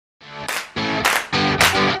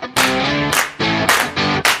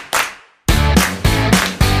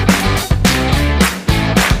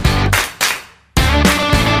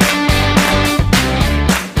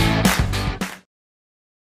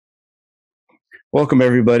Welcome,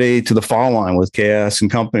 everybody, to the Fall Line with KS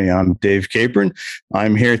and Company. I'm Dave Capron.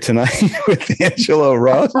 I'm here tonight with Angelo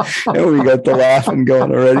Ross. And we got the laughing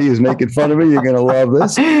going already. He's making fun of me. You're going to love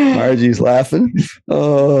this. Margie's laughing.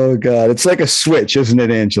 Oh, God. It's like a switch, isn't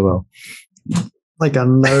it, Angelo? Like a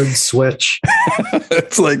nerd switch.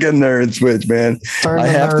 It's like a nerd switch, man. I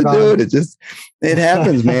have to do it. It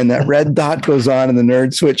happens, man. That red dot goes on and the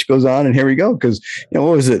nerd switch goes on, and here we go. Because what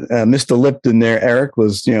was it? Mr. Lipton there, Eric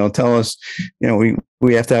was telling us,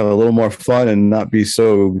 we have to have a little more fun and not be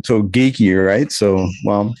so geeky, right? So,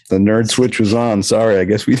 well, the nerd switch was on. Sorry, I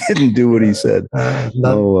guess we didn't do what he said.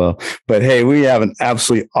 But hey, we have an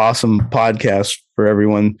absolutely awesome podcast for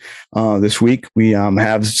everyone this week. We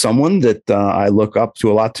have someone that I look up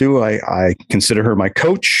to a lot too. I consider her my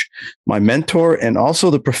coach, my mentor, and also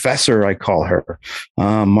the professor, I call her.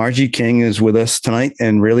 Margie King is with us tonight,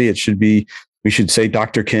 and really we should say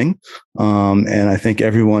Dr. King. And I think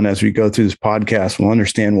everyone, as we go through this podcast, will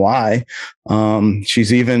understand why.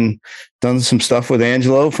 She's even done some stuff with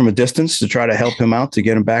Angelo from a distance to try to help him out, to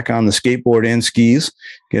get him back on the skateboard and skis,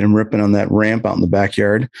 get him ripping on that ramp out in the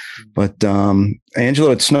backyard. But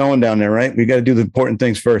Angelo, it's snowing down there, right? We got to do the important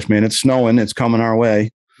things first, man. It's snowing. It's coming our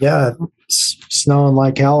way. Yeah, it's snowing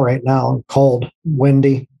like hell right now. Cold,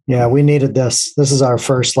 windy. Yeah, we needed this. This is our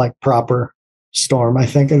first proper storm, I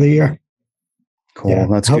think, of the year. Cool. Yeah,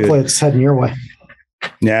 that's hopefully good. It's heading your way.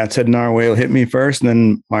 Yeah, it's heading our way. It'll hit me first. And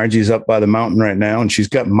then Margie's up by the mountain right now, and she's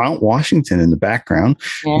got Mount Washington in the background,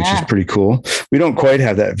 which is pretty cool. We don't quite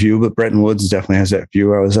have that view, but Bretton Woods definitely has that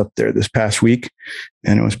view. I was up there this past week,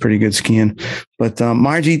 and it was pretty good skiing. But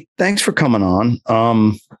Margie, thanks for coming on.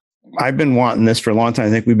 I've been wanting this for a long time. I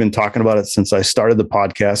think we've been talking about it since I started the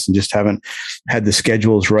podcast and just haven't had the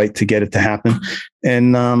schedules right to get it to happen.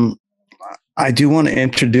 And I do want to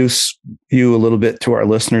introduce you a little bit to our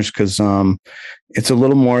listeners, because it's a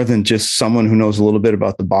little more than just someone who knows a little bit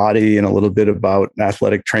about the body and a little bit about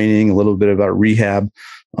athletic training, a little bit about rehab.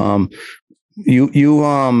 You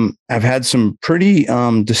have had some pretty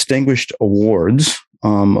distinguished awards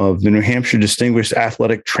of the New Hampshire Distinguished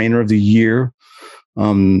Athletic Trainer of the Year.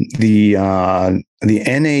 The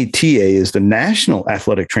NATA is the National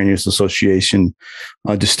Athletic Trainers Association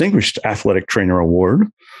Distinguished Athletic Trainer Award.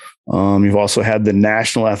 You've also had the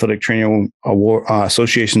National Athletic Trainer Award,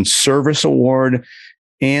 Association Service Award,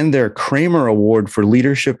 and their Kramer Award for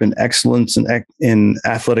Leadership and Excellence in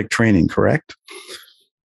Athletic Training, correct?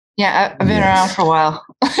 Yeah, I've been around for a while.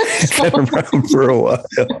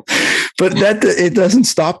 But it doesn't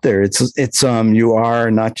stop there. It's you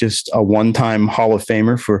are not just a one-time Hall of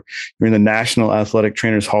Famer. You're in the National Athletic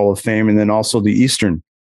Trainers Hall of Fame, and then also the Eastern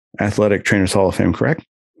Athletic Trainers Hall of Fame, correct?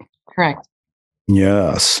 Correct.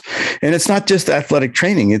 Yes. And it's not just athletic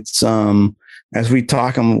training. It's as we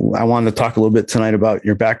talk, I wanted to talk a little bit tonight about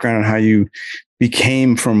your background and how you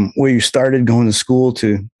became from where you started going to school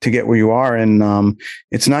to get where you are. And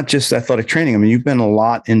it's not just athletic training. I mean, you've been a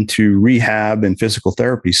lot into rehab and physical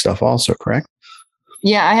therapy stuff also, correct?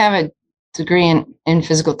 Yeah, I have a degree in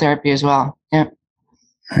physical therapy as well. Yeah.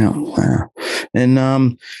 Yeah.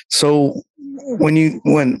 And so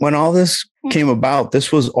when all this came about,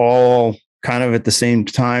 this was all kind of at the same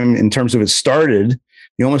time in terms of it started.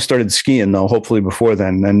 You almost started skiing, though, hopefully before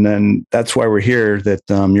then. And then that's why we're here, that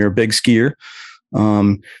you're a big skier.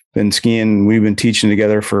 Been skiing. We've been teaching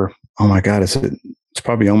together for, oh my God, it's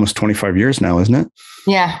probably almost 25 years now, isn't it?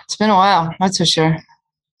 Yeah, it's been a while. That's for sure.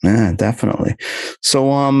 Yeah, definitely.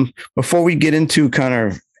 So before we get into kind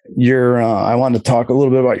of I wanted to talk a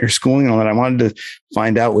little bit about your schooling and all that. I wanted to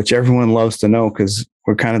find out, which everyone loves to know, because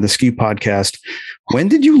we're kind of the ski podcast. When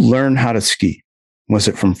did you learn how to ski? Was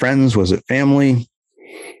it from friends? Was it family?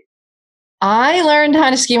 I learned how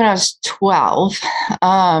to ski when I was 12.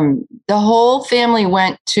 The whole family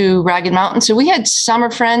went to Ragged Mountain. So we had summer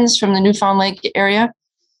friends from the Newfound Lake area,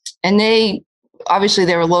 and they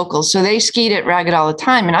were local. So they skied at Ragged all the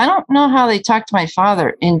time. And I don't know how they talked my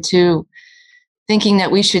father into thinking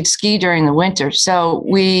that we should ski during the winter. So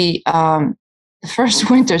we, the first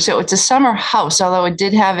winter, so it's a summer house, although it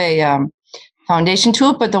did have a foundation to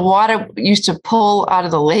it, but the water used to pull out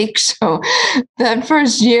of the lake. So that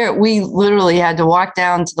first year, we literally had to walk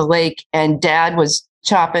down to the lake, and Dad was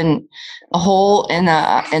chopping a hole in the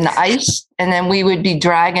ice, and then we would be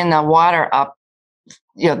dragging the water up.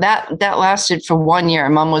 That lasted for 1 year.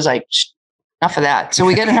 And Mom was like, enough of that. So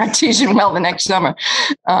we got an artesian well the next summer.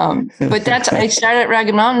 But I started at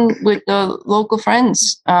Ragged Mountain with the local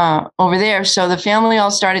friends over there. So the family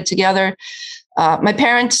all started together. My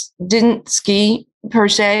parents didn't ski per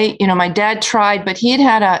se. My dad tried, but he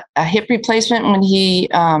had a hip replacement when he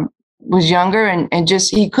was younger and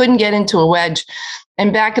just, he couldn't get into a wedge.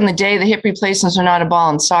 And back in the day, the hip replacements were not a ball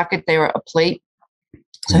and socket. They were a plate.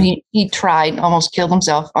 So he tried, almost killed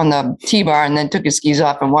himself on the T-bar and then took his skis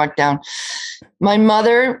off and walked down. My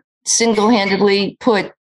mother single-handedly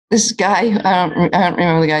put this guy, I don't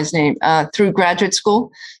remember the guy's name, through graduate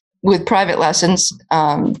school with private lessons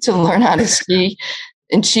to learn how to ski.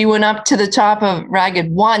 And she went up to the top of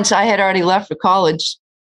Ragged once. I had already left for college.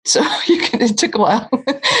 So it took a while.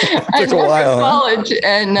 I took a while. College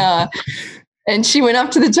and she went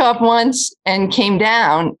up to the top once and came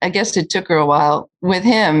down. I guess it took her a while with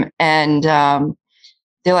him. And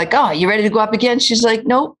they're like, "Oh, you ready to go up again?" She's like,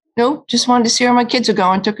 Nope. Just wanted to see where my kids are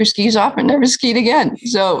going. Took her skis off and never skied again.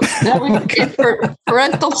 So that was it for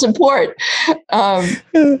parental support.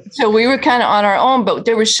 So we were kind of on our own, but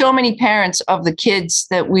there were so many parents of the kids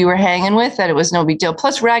that we were hanging with that it was no big deal.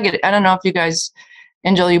 Plus Ragged, I don't know if you guys,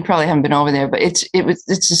 Angelo, you probably haven't been over there, but it's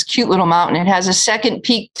this cute little mountain. It has a second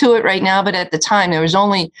peak to it right now, but at the time there was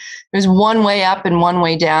one way up and one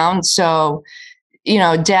way down. So,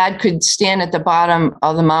 Dad could stand at the bottom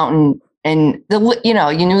of the mountain, and you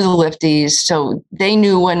knew the lifties, so they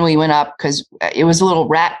knew when we went up because it was a little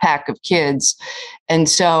rat pack of kids, and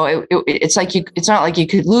so it's not like you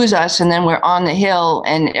could lose us. And then we're on the hill,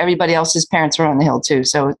 and everybody else's parents were on the hill too,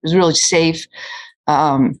 so it was really safe.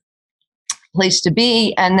 Place to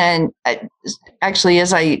be. And then actually,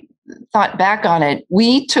 as I thought back on it,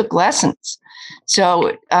 we took lessons.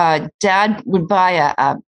 So Dad would buy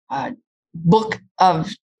a book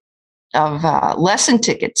of lesson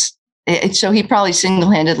tickets. So he probably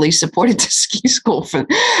single-handedly supported the ski school for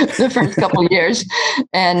the first couple of years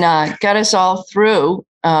and got us all through.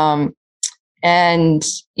 And,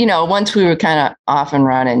 once we were kind of off and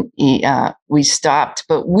running, we stopped.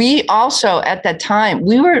 But we also, at that time,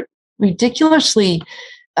 we were ridiculously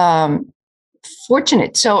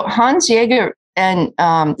fortunate. So Hans Jaeger and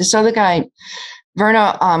this other guy,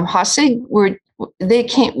 Werner Hassig, were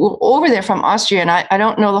over there from Austria. And I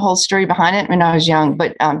don't know the whole story behind it when I was young,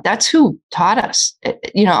 but that's who taught us,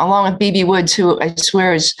 along with BB Woods, who I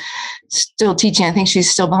swear is still teaching. I think she's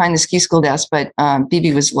still behind the ski school desk, but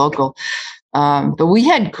BB was local. But we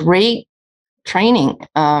had great training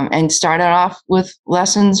and started off with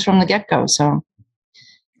lessons from the get-go. So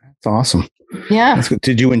that's awesome. Yeah.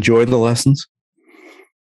 Did you enjoy the lessons?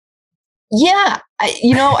 Yeah.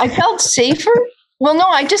 I felt safer. Well, no,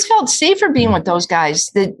 I just felt safer being with those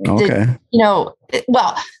guys. Well,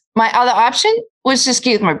 my other option was to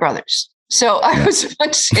ski with my brothers. So I was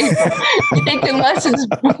much safer taking lessons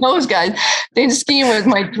from those guys than skiing with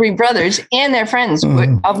my three brothers and their friends,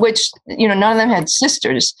 of which, none of them had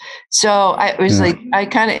sisters. So I was I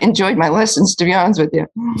kind of enjoyed my lessons, to be honest with you.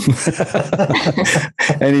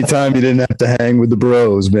 Anytime you didn't have to hang with the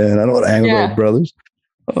bros, man. I don't want to hang with those brothers.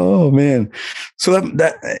 Oh, man. So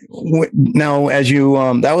that now, as you,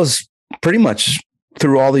 that was pretty much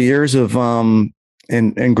through all the years of,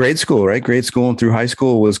 in grade school, right? Grade school and through high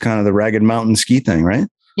school was kind of the Ragged Mountain ski thing, right?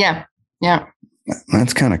 Yeah. Yeah.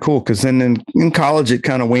 That's kind of cool. Cause then in college, it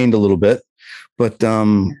kind of waned a little bit, but,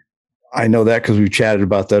 I know that because we've chatted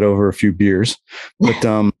about that over a few beers,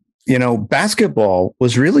 but, basketball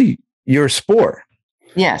was really your sport.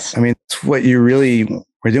 Yes. I mean, it's what you really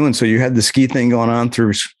were doing. So you had the ski thing going on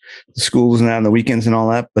through the schools and on the weekends and all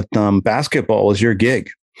that, but, basketball was your gig.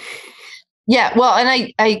 Yeah, well,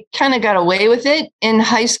 and I kind of got away with it in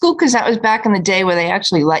high school because that was back in the day where they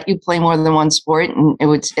actually let you play more than one sport, and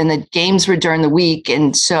the games were during the week,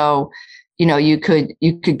 and so you could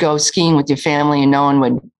go skiing with your family and no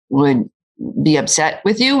one would be upset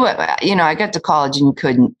with you. But I got to college and you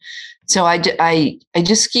couldn't, so I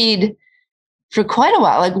just skied for quite a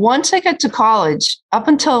while. Like once I got to college, up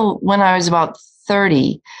until when I was about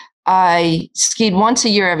 30, I skied once a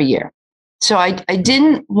year every year. So I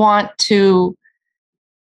didn't want to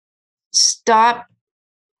stop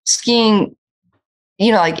skiing,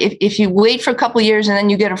 like if you wait for a couple of years and then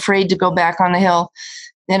you get afraid to go back on the hill,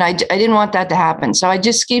 then I didn't want that to happen. So I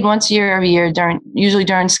just skied once a year every year usually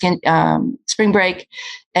during spring break.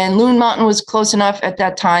 And Loon Mountain was close enough at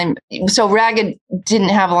that time. So Ragged didn't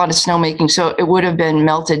have a lot of snowmaking, so it would have been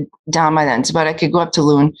melted down by then. But I could go up to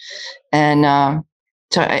Loon. And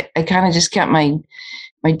so I kind of just kept my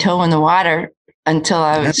toe in the water until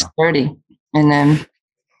I was 30. And then.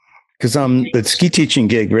 Because the ski teaching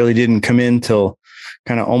gig really didn't come in till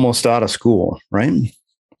kind of almost out of school, right?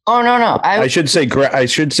 Oh, no. I should say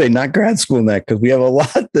not grad school in that, because we have a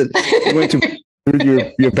lot that went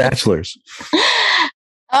to your bachelor's.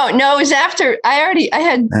 Oh, no, it was after I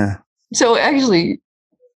had. So actually,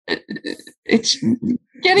 it's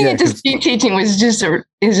Getting into ski teaching was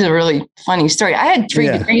is a really funny story. I had 3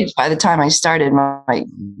 degrees by the time I started my.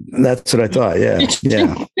 That's what I thought. Yeah.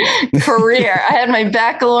 Career. I had my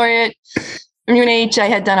baccalaureate from UNH. I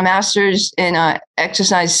had done a master's in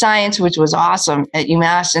exercise science, which was awesome at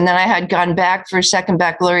UMass. And then I had gone back for a second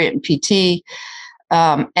baccalaureate in PT.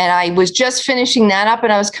 And I was just finishing that up,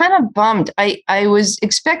 and I was kind of bummed. I was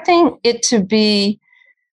expecting it to be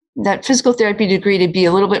that physical therapy degree to be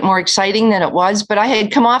a little bit more exciting than it was, but I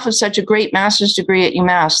had come off of such a great master's degree at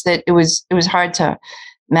UMass that it was hard to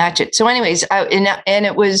match it. So anyways, I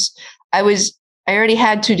already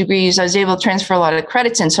had 2 degrees. I was able to transfer a lot of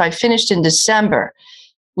credits in. So I finished in December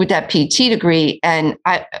with that PT degree. And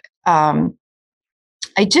I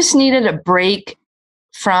just needed a break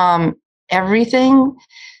from everything.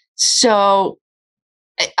 So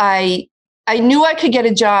I knew I could get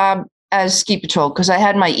a job as ski patrol because I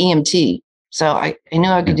had my EMT. So I knew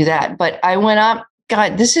I could do that. But I went up,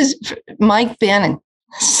 God, this is Mike Bannon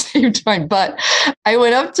saved my butt. I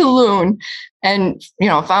went up to Loon and,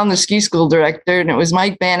 found the ski school director, and it was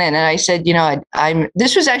Mike Bannon. And I said,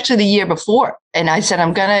 this was actually the year before. And I said,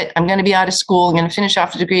 I'm going to be out of school. I'm going to finish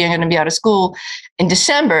off the degree. I'm going to be out of school in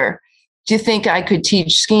December. Do you think I could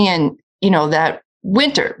teach skiing, that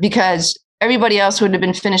winter? Because everybody else would have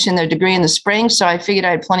been finishing their degree in the spring. So I figured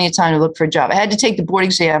I had plenty of time to look for a job. I had to take the board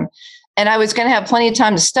exam, and I was going to have plenty of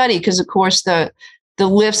time to study because, of course, the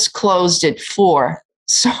lifts closed at 4.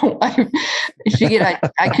 So I figured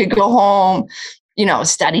I could go home,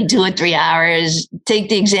 study 2 or 3 hours, take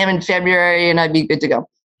the exam in February, and I'd be good to go.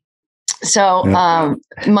 So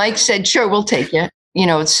Mike said, sure, we'll take you.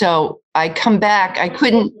 So I come back. I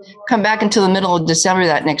couldn't come back until the middle of December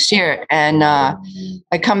that next year. And I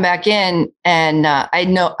come back in, and I had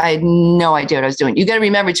no idea what I was doing. You got to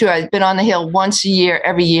remember, too, I've been on the hill once a year,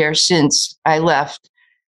 every year since I left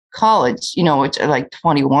college, which like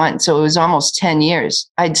 21. So it was almost 10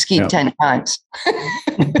 years. I'd skied 10 times.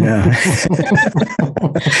 Yeah.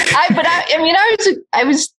 I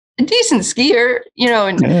was a decent skier,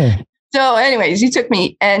 and so anyways, he took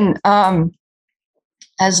me, and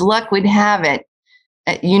as luck would have it,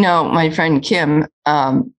 my friend Kim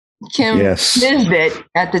Nisbet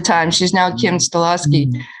at the time, she's now Kim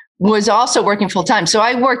Stolowski, was also working full time. So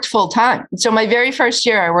I worked full time. So my very first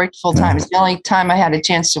year, I worked full time. It's the only time I had a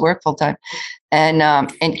chance to work full time. And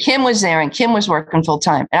Kim was there, and Kim was working full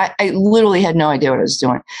time. And I literally had no idea what I was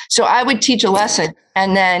doing. So I would teach a lesson,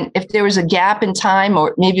 and then if there was a gap in time,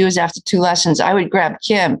 or maybe it was after 2 lessons, I would grab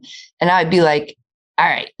Kim, and I'd be like, all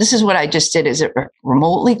right, this is what I just did. Is it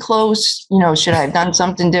remotely close? Should I have done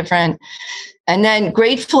something different? And then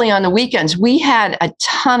gratefully on the weekends, we had a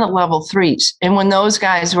ton of level 3s. And when those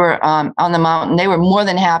guys were on the mountain, they were more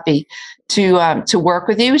than happy to work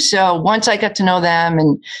with you. So once I got to know them,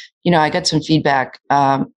 and, I got some feedback,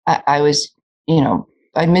 I was,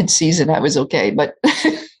 by mid-season, I was okay. But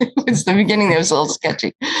it was the beginning that was a little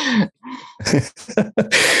sketchy.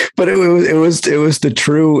 But it was the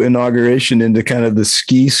true inauguration into kind of the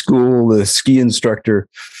ski school, the ski instructor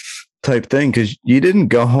type thing, because you didn't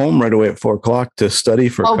go home right away at 4:00 to study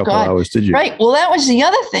for a couple hours, did you? Right. Well, that was the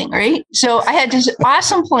other thing, right? So I had this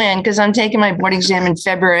awesome plan because I'm taking my board exam in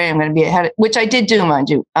February. I'm going to be ahead, which I did do, mind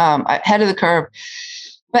you, ahead of the curve.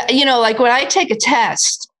 But like when I take a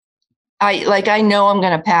test, I know I'm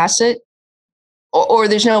going to pass it. Or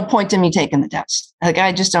there's no point in me taking the test. Like,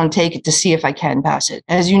 I just don't take it to see if I can pass it.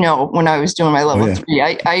 As you know, when I was doing my level 3,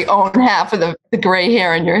 I own half of the gray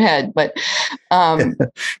hair in your head. But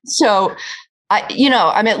so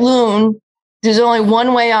I'm at Loon. There's only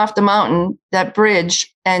one way off the mountain, that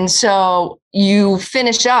bridge. And so you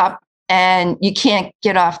finish up and you can't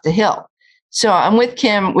get off the hill. So I'm with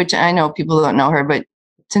Kim, which I know people don't know her, but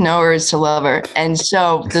to know her is to love her. And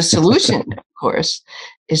so the solution, of course,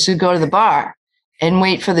 is to go to the bar and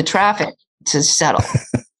wait for the traffic to settle.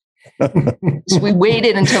 So we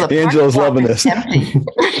waited until the Angelo's loving this. Empty.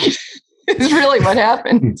 It's really what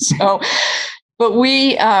happened. So, but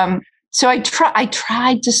so I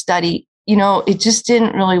tried to study. It just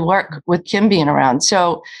didn't really work with Kim being around.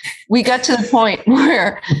 So we got to the point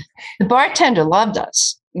where the bartender loved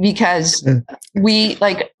us because we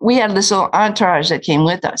had this little entourage that came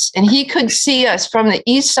with us, and he could see us from the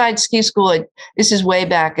East Side Ski School. This is way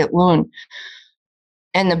back at Loon.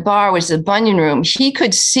 And the bar was the Bunyan Room. He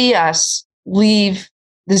could see us leave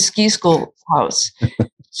the ski school house.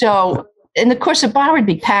 So, and of course, the bar would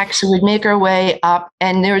be packed. So we'd make our way up.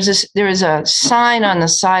 And there was a sign on the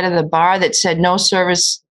side of the bar that said no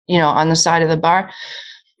service, on the side of the bar.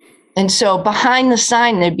 And so behind the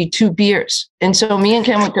sign, there'd be 2 beers. And so me and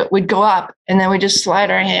Kim would go up, and then we just slide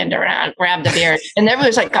our hand around, grab the beer. And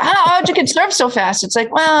everybody's like, how'd you get served so fast? It's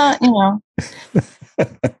like, well,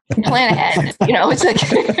 plan ahead. It's like,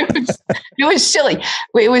 it was silly.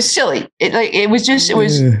 It was silly.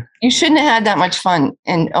 You shouldn't have had that much fun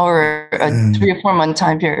or a 3 or 4 month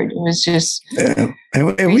time period. It was just,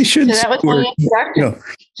 and we should, so that was my introduction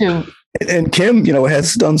to. And Kim,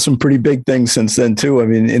 has done some pretty big things since then too. I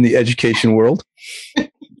mean, in the education world, she's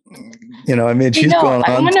gone on.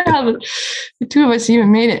 I wonder how the 2 of us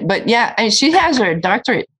even made it, but yeah, and she has her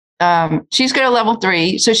doctorate. She's got a level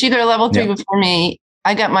 3. So she got a level 3 before me.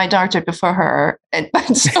 I got my doctorate before her. So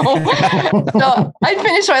I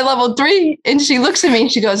finished my level 3, and she looks at me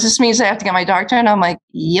and she goes, "This means I have to get my doctorate." And I'm like,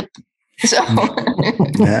 "Yep." So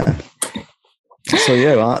yeah. So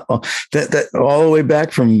that all the way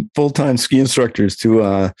back from full-time ski instructors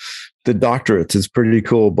to the doctorates is pretty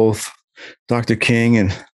cool. Both Dr. King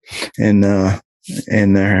and Kim.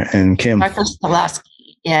 Dr. Stolowski.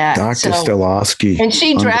 Yeah. Dr. Stolowski. And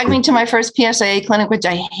she dragged me to my first PSIA clinic, which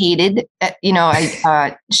I hated.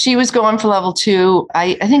 She was going for level 2.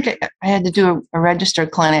 I think I had to do a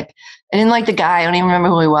registered clinic. I didn't like the guy. I don't even remember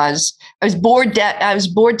who he was. I was bored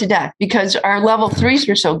to death because our level 3s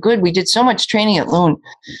were so good. We did so much training at Loon.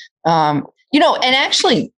 And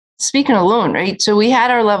actually, speaking of Loon, right? So we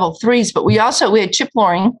had our level 3s, but we had Chip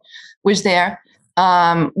Loring was there.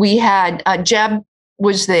 We had Jeb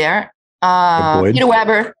was there. Peter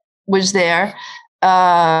Weber was there.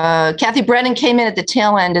 Kathy Brennan came in at the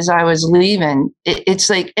tail end as I was leaving. It's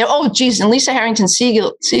like, oh, geez. And Lisa Harrington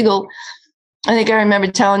Siegel, I think I remember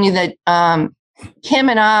telling you that Kim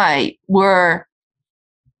and I were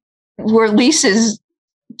Lisa's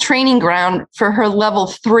training ground for her level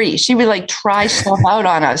 3. She would try stuff out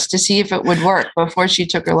on us to see if it would work before she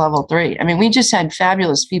took her level 3. I mean, we just had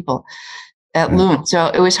fabulous people at Loon. So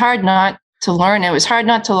it was hard not to learn. It was hard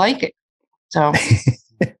not to like it. So.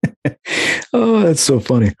 Oh, that's so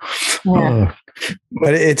funny. Yeah.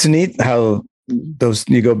 But it's neat how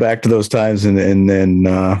you go back to those times and then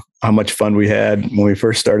how much fun we had when we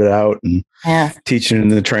first started out and teaching in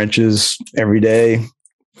the trenches every day.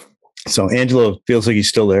 So Angelo feels like he's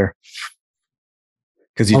still there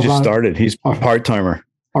because he just started. He's a part-timer.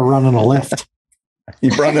 Or running a lift.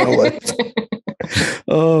 He's running a lift.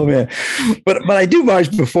 Oh man. But I do,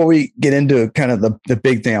 Marge, before we get into kind of the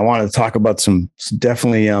big thing, I wanted to talk about some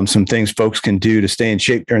things folks can do to stay in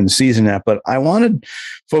shape during the season. But I wanted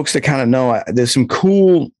folks to kind of know there's some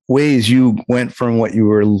cool ways you went from what you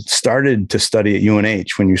were started to study at UNH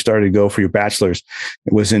when you started to go for your bachelor's.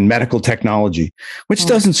 It was in medical technology, which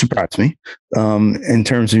doesn't surprise me in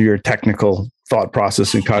terms of your technical thought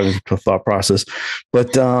process and cognitive thought process.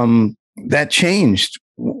 But that changed.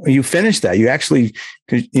 You finished that. You actually,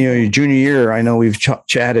 your junior year, I know we've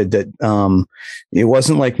chatted that it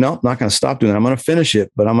wasn't like, nope, not going to stop doing that. I'm going to finish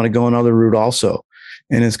it, but I'm going to go another route also.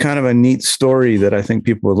 And it's kind of a neat story that I think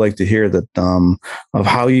people would like to hear that of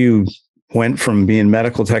how you went from being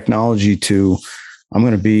medical technology to I'm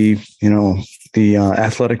going to be, the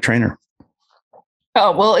athletic trainer.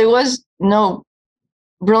 Oh, well, it was no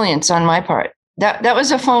brilliance on my part. That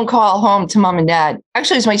was a phone call home to mom and dad.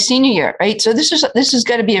 Actually, it was my senior year, right? So this has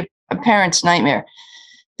got to be a parent's nightmare.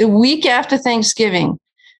 The week after Thanksgiving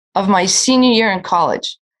of my senior year in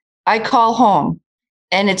college, I call home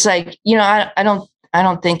and it's like, I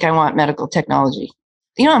don't think I want medical technology.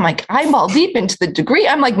 I'm like eyeball deep into the degree.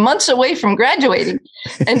 I'm like months away from graduating.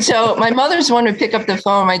 And so my mother's the one to pick up the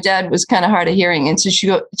phone. My dad was kind of hard of hearing. And so she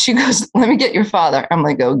goes, "Let me get your father." I'm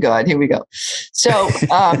like, "Oh God, here we go." So,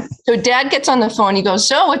 so dad gets on the phone. He goes,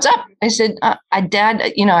 "So what's up?" I said, "Dad,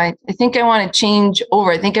 I think I want to change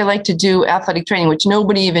over. I think I like to do athletic training," which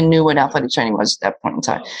nobody even knew what athletic training was at that point in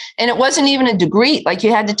time. And it wasn't even a degree. Like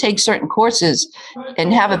you had to take certain courses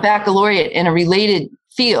and have a baccalaureate in a related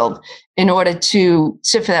field in order to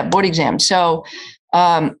sit for that board exam. So,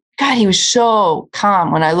 God, he was so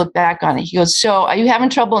calm when I look back on it. He goes, "So are you having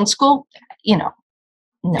trouble in school?" No.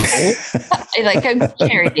 Like I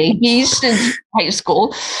carried ABs since high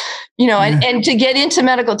school, and to get into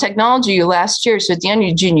medical technology your last year. So at the end of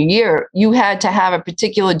your junior year, you had to have a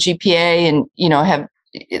particular GPA and,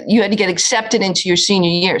 you had to get accepted into your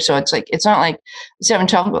senior year. So it's not like it's having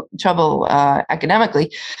trouble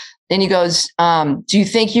academically. Then he goes, "Do you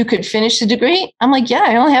think you could finish the degree?" I'm like, "Yeah,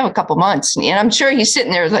 I only have a couple months." And I'm sure he's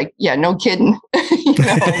sitting there like, "Yeah, no kidding."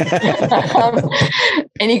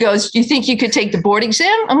 And he goes, "Do you think you could take the board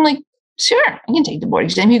exam?" I'm like, "Sure, I can take the board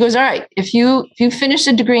exam." He goes, "All right, if you finish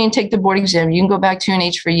the degree and take the board exam, you can go back to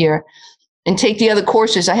UNH for a year. and take the other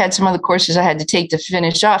courses. I had some other courses I had to take to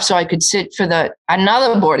finish off so I could sit for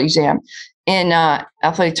another board exam in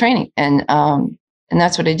athletic training. And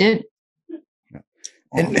that's what I did.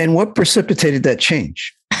 And what precipitated that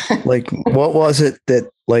change? Like, what was it that,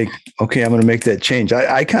 like, okay, I'm going to make that change?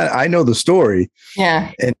 I know the story.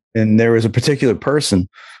 Yeah. And there was a particular person.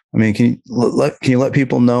 I mean, can you let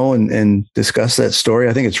people know and discuss that story?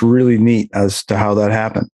 I think it's really neat as to how that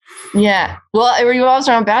happened. Yeah. Well, it revolves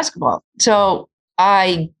around basketball. So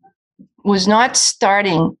I was not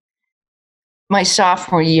starting my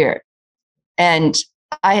sophomore year, and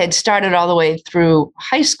I had started all the way through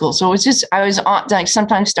high school. So it was just, I was on, like,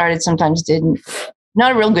 sometimes started, sometimes didn't.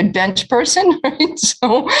 Not a real good bench person, right?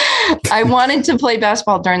 So I wanted to play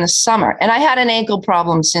basketball during the summer, and I had an ankle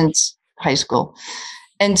problem since high school.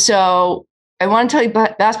 And so I wanted to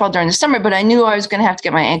play basketball during the summer, but I knew I was going to have to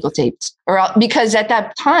get my ankle taped, because at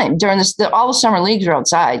that time during this, all the summer leagues were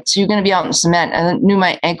outside. So you're going to be out in cement, and I knew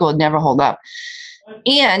my ankle would never hold up.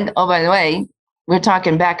 And, oh, by the way, we're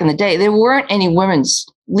talking back in the day, there weren't any women's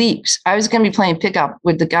leagues. I was going to be playing pickup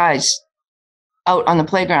with the guys out on the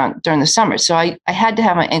playground during the summer. So I had to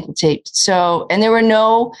have my ankle taped. So, and there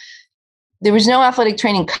was no athletic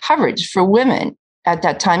training coverage for women at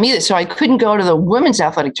that time either. So I couldn't go to the women's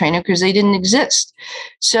athletic trainer because they didn't exist.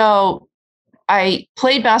 So I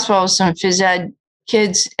played basketball with some phys ed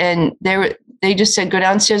kids, and they just said, go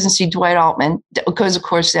downstairs and see Dwight Altman, because of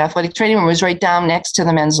course the athletic training room was right down next to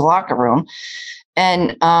the men's locker room.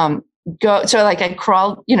 And, so like I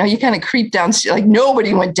crawled, you kind of creep downstairs, like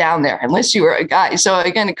nobody went down there unless you were a guy. So I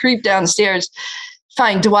kind of creeped downstairs,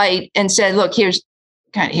 find Dwight, and said, look, here's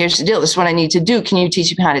the deal. This is what I need to do. Can you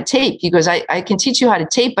teach me how to tape? He goes, I can teach you how to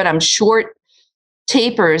tape, but I'm short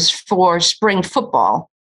tapers for spring football.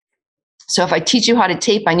 So if I teach you how to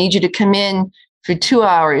tape, I need you to come in for 2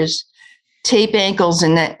 hours, tape ankles,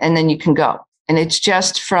 and then you can go. And it's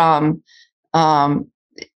just from,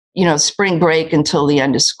 spring break until the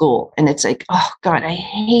end of school. And it's like, oh God, I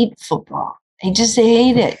hate football. I just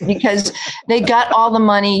hate it because they got all the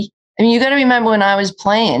money. I mean, you got to remember when I was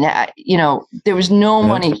playing, there was no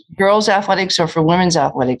money for girls athletics or for women's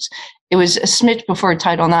athletics. It was a smidge before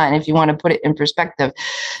Title IX, if you want to put it in perspective.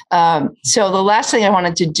 So the last thing I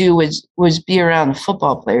wanted to do was be around the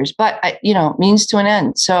football players, but means to an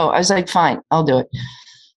end. So I was like, fine, I'll do it.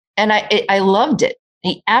 And I loved it.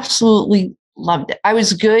 I absolutely loved it. I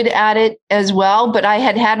was good at it as well, but I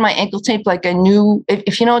had my ankle tape. Like I knew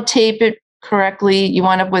if you don't tape it correctly, you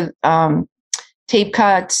wind up with tape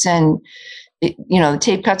cuts, and the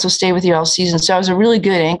tape cuts will stay with you all season. So I was a really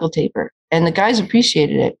good ankle taper, and the guys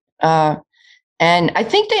appreciated it. And I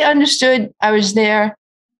think they understood I was there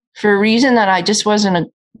for a reason, that I just wasn't a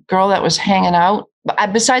girl that was hanging out.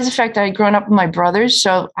 But besides the fact that I'd grown up with my brothers,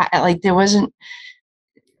 so there wasn't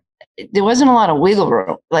a lot of wiggle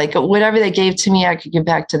room. Like whatever they gave to me, I could give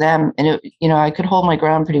back to them, and I could hold my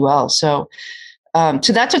ground pretty well. So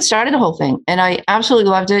that's what started the whole thing, and I absolutely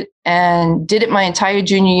loved it and did it my entire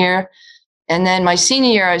junior year. And then my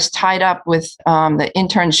senior year, I was tied up with the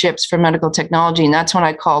internships for medical technology, and that's when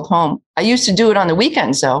I called home. I used to do it on the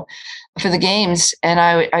weekends though, for the games, and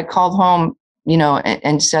I called home,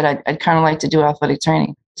 and said I'd kind of like to do athletic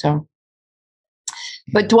training. So,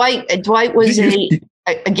 but Dwight was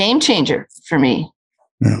a game changer for me.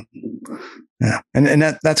 Yeah. And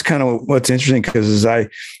that's kind of what's interesting, because as I,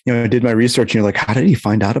 did my research, and you're like, how did he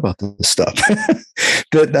find out about this stuff?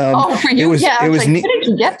 For you? It was neat. Where did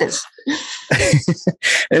you get this?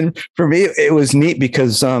 And for me, it was neat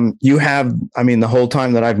because you have, the whole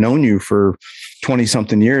time that I've known you for 20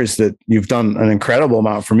 something years, that you've done an incredible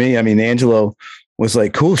amount for me. Angelo was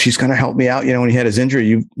like, cool, she's going to help me out. When he had his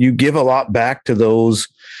injury, you give a lot back to those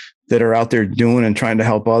that are out there doing and trying to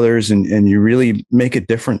help others. And you really make a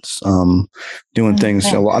difference doing things.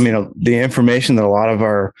 So, the information that a lot of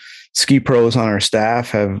our ski pros on our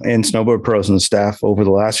staff have, and snowboard pros on the staff over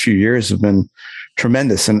the last few years, have been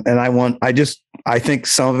tremendous. And I think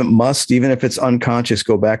some of it must, even if it's unconscious,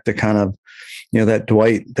 go back to kind of, that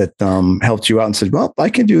Dwight that helped you out and said, well, I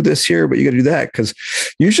can do this here, but you got to do that. Because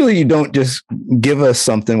usually you don't just give us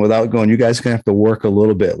something without going, you guys are going to have to work a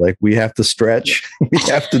little bit. Like we have to stretch, we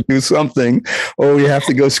have to do something, or we have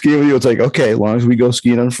to go ski with you. It's like, okay, as long as we go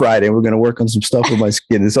skiing on Friday, we're going to work on some stuff with my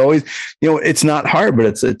skin. It's always, it's not hard, but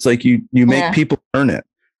it's like you make people earn it.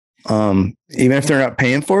 Even if they're not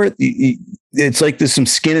paying for it, it's like there's some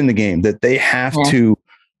skin in the game that they have to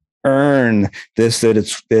earn this, that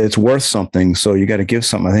it's worth something. So you got to give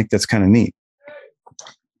something. I think that's kind of neat.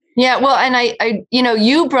 Yeah. Well, and I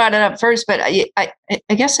you brought it up first, but I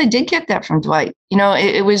guess I did get that from Dwight.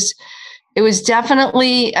 It was it was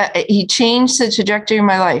definitely, he changed the trajectory of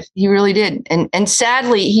my life. He really did. And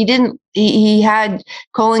sadly, he had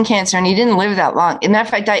colon cancer and he didn't live that long. As a matter of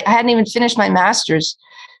fact, I hadn't even finished my master's.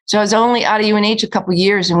 So I was only out of UNH a couple of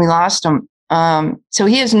years and we lost him. So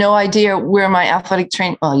he has no idea where my athletic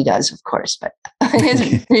training, well, he does, of course, but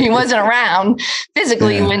he wasn't around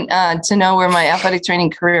physically when, to know where my athletic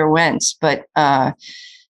training career went. But,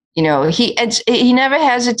 he never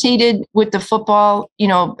hesitated with the football.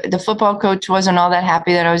 The football coach wasn't all that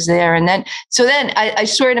happy that I was there. And then I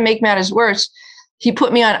swear, to make matters worse, he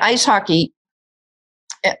put me on ice hockey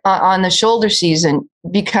on the shoulder season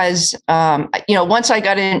because, once I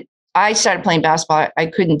got in, I started playing basketball. I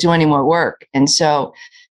couldn't do any more work. And so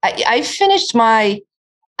I finished my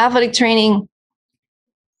athletic training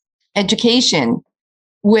education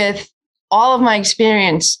with all of my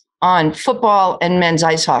experience on football and men's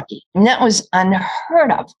ice hockey. And that was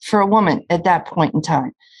unheard of for a woman at that point in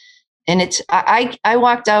time. And I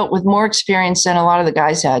walked out with more experience than a lot of the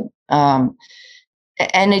guys had. And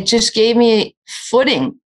it just gave me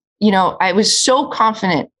footing. I was so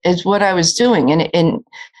confident as what I was doing. And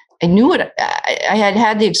I knew what I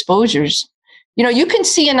had the exposures. You can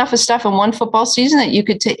see enough of stuff in one football season that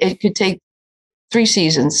it could take 3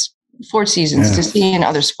 seasons, 4 seasons to see in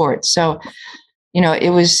other sports. So,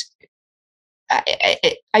 it was,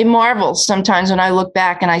 I marvel sometimes when I look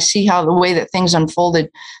back and I see how the way that things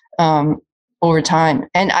unfolded over time.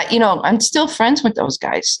 And I'm still friends with those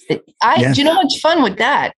guys. Do you know what's fun with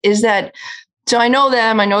that is that, so I know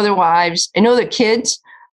them, I know their wives, I know their kids.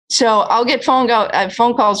 So I'll get phone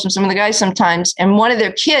calls from some of the guys sometimes, and one of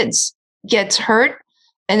their kids gets hurt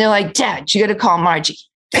and they're like, "Dad, you got to call Margie."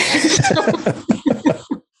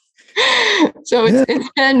 So it's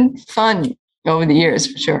been fun over the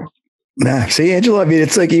years for sure. Nah, see, Angelo,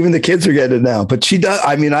 it's like even the kids are getting it now, but she does.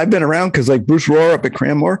 I've been around because like Bruce Rohr up at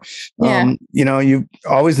Cranmore, you're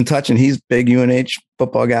always in touch, and he's a big UNH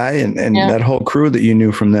football guy, and that whole crew that you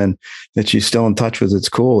knew from then that she's still in touch with. It's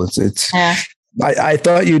cool. I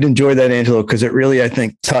thought you'd enjoy that, Angelo, because it really, I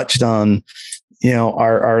think, touched on,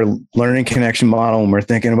 our learning connection model, and we're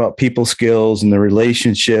thinking about people skills and the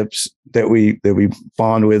relationships that we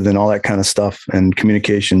bond with and all that kind of stuff and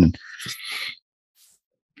communication.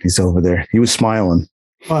 He's over there. He was smiling.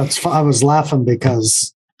 Well, I was laughing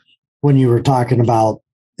because when you were talking about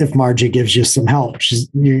if Margie gives you some help,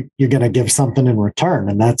 you're going to give something in return.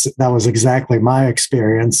 And that was exactly my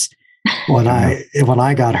experience when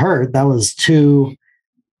I got hurt. That was two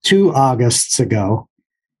Augusts ago.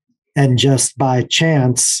 And just by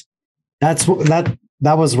chance, that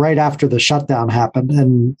was right after the shutdown happened.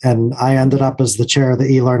 And I ended up as the chair of the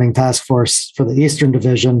e-learning task force for the Eastern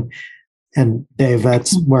Division. And Dave,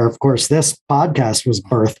 that's where, of course, this podcast was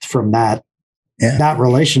birthed from that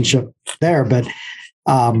relationship there. But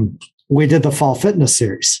we did the fall fitness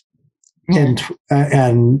series, and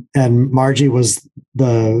Margie was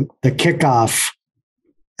the kickoff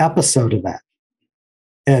episode of that.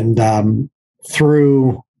 And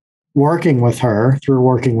through working with her, through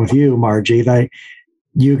working with you, Margie,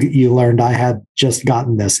 you learned I had just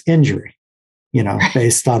gotten this injury,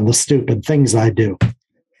 based on the stupid things I do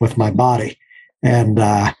with my body.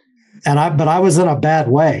 But I was in a bad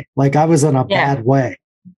way. Like I was in a bad way.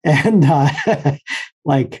 And and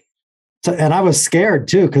I was scared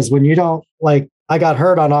too, because when you don't I got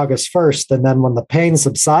hurt on August 1st. And then when the pain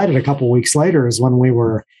subsided a couple of weeks later is when we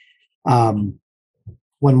were, when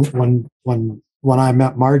I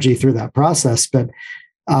met Margie through that process, but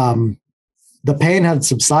the pain had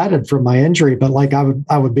subsided from my injury, but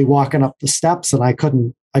I would be walking up the steps and I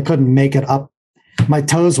couldn't make it up. My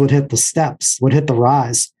toes would hit the steps, would hit the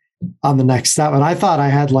rise on the next step. And I thought I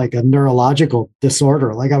had a neurological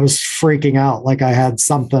disorder. I was freaking out, I had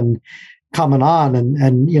something coming on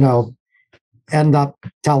and end up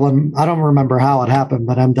telling, I don't remember how it happened,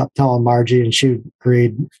 but end up telling Margie, and she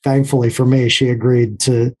agreed, thankfully for me, she agreed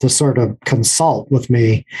to sort of consult with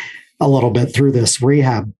me a little bit through this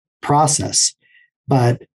rehab process.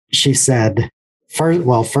 But she said,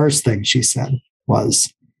 first thing she said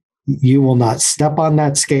was, "You will not step on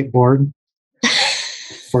that skateboard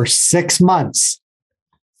for 6 months."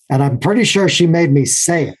 And I'm pretty sure she made me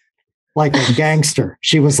say it like a gangster.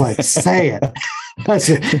 She was like, "Say it." I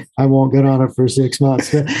said, "I won't get on it for 6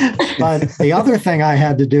 months." But the other thing I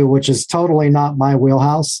had to do, which is totally not my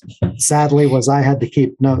wheelhouse, sadly, was I had to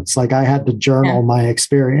keep notes. I had to journal my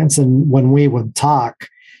experience. And when we would talk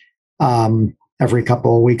every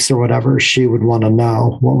couple of weeks or whatever, she would want to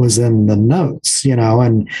know what was in the notes,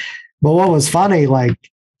 but what was funny,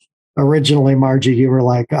 originally, Margie, you were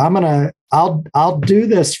like, I'll do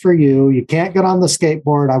this for you. You can't get on the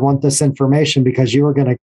skateboard. I want this information, because you were going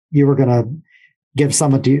to you were going to give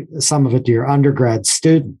some of it to your undergrad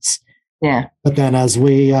students. Yeah. But then as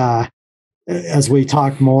we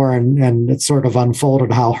talked more and it sort of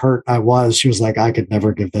unfolded how hurt I was, she was like, I could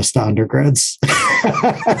never give this to undergrads.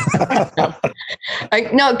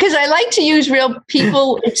 No, because I like to use real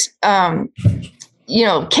people,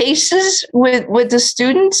 cases with the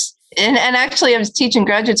students. And actually I was teaching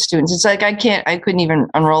graduate students. It's like, I couldn't even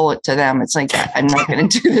unroll it to them. It's like, I'm not going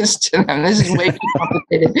to do this to them. This is way too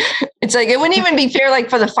complicated. It's like, it wouldn't even be fair, like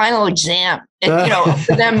for the final exam,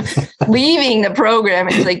 for them leaving the program.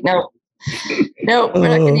 It's like, no, we're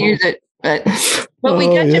not going to use it. But we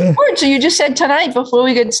got to board. So you just said tonight before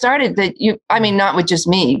we get started that not with just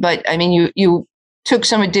me, but you took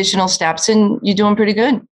some additional steps and you're doing pretty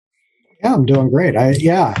good. Yeah, I'm doing great.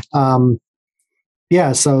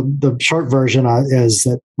 So the short version is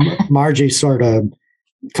that Margie sort of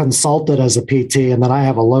consulted as a PT, and then I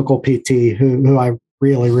have a local PT who I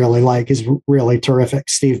really, really like. He's really terrific,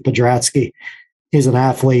 Steve Podratsky. He's an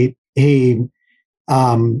athlete.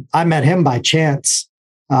 I met him by chance.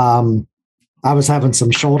 I was having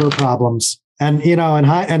some shoulder problems, and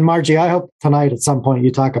Margie, I hope tonight at some point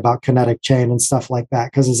you talk about kinetic chain and stuff like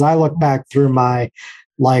that, because as I look back through my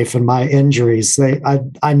life and my injuries,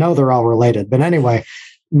 I know they're all related. But anyway,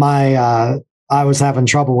 I was having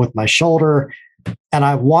trouble with my shoulder and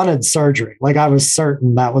I wanted surgery. Like I was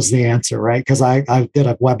certain that was the answer, right? Because I did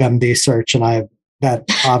a WebMD search and that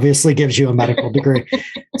obviously gives you a medical degree.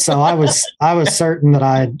 So I was certain that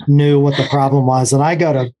I knew what the problem was. And I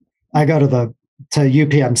go to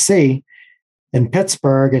UPMC in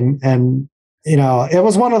Pittsburgh and it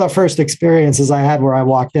was one of the first experiences I had where I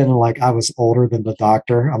walked in and like I was older than the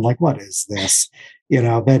doctor. I'm like, what is this?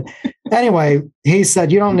 But anyway, he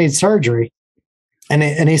said, you don't need surgery.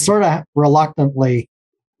 And he sort of reluctantly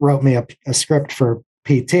wrote me a script for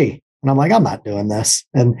PT. And I'm like, I'm not doing this.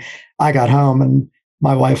 And I got home and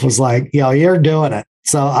my wife was like, you're doing it.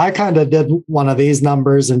 So I kind of did one of these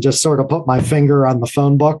numbers and just sort of put my finger on the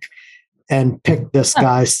phone book and picked this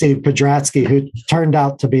guy, Steve Podratsky, who turned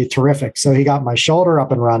out to be terrific. So he got my shoulder up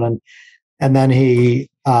and running. And then he,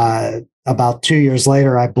 about 2 years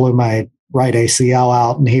later, I blew my right ACL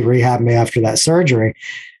out and he rehabbed me after that surgery.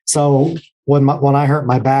 So when I hurt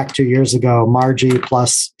my back 2 years ago, Margie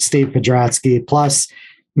plus Steve Podratsky plus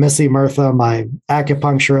Missy Murtha, my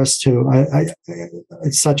acupuncturist, who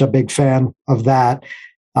I'm such a big fan of that.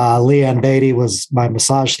 Leanne Beatty was my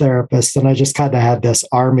massage therapist. And I just kind of had this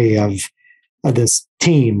army of this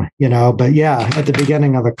team, but yeah, at the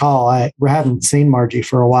beginning of the call, I hadn't seen Margie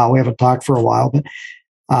for a while. We haven't talked for a while, but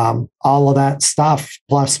all of that stuff,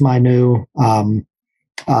 plus my new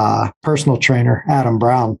personal trainer, Adam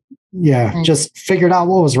Brown, just figured out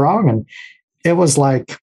what was wrong. And it was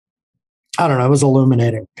like, I don't know, it was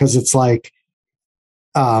illuminating because it's like,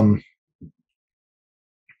 I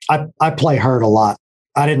play hurt a lot.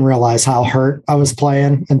 I didn't realize how hurt I was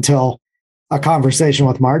playing until a conversation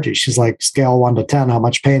with Margie. She's like, scale 1 to 10, how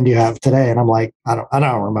much pain do you have today? And I'm like, I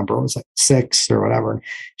don't remember. It was like 6 or whatever. And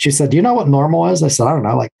she said, do you know what normal is? I said, I don't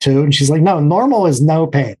know, like 2. And she's like, no, normal is no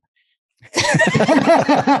pain. And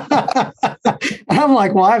I'm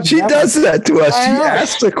like, well, she does that to us. She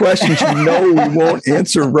asks a question she knows we won't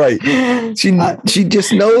answer right. She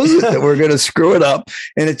just knows that we're going to screw it up.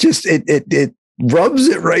 And it just, it rubs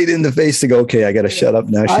it right in the face to go, okay, I got to shut up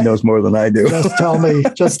now. She knows more than I do.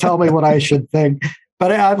 Just tell me what I should think.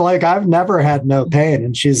 But I've never had no pain.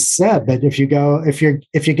 And she's said that if you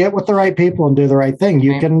get with the right people and do the right thing,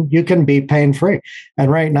 you can be pain free. And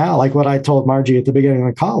right now, like what I told Margie at the beginning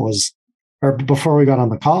of the call was, or before we got on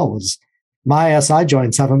the call, was my SI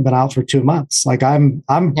joints haven't been out for 2 months. Like I'm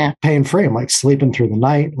pain free. I'm like sleeping through the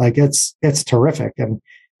night. Like it's terrific. And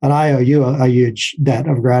I owe you a huge debt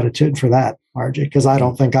of gratitude for that, Margie, because I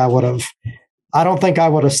don't think I would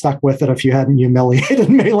have stuck with it if you hadn't humiliated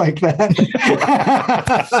me like that.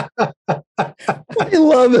 I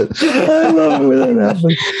love it. I love it when that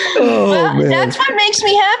happens. Oh, man. That's what makes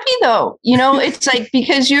me happy, though. It's like,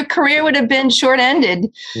 because your career would have been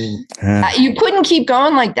short-ended. You couldn't keep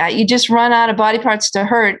going like that. You just run out of body parts to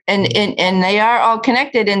hurt, and they are all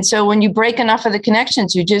connected. And so when you break enough of the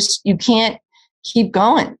connections, you can't keep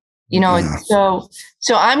going.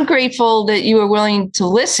 So I'm grateful that you were willing to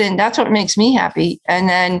listen. That's what makes me happy. And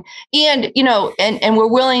then, and we're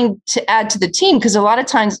willing to add to the team, because a lot of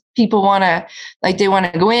times people they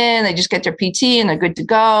want to go in, they just get their PT and they're good to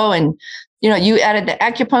go. And, you added the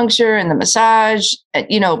acupuncture and the massage,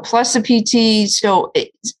 plus the PT. So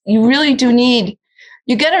you really do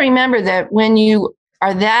you got to remember that when you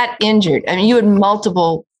are that injured, I mean, you had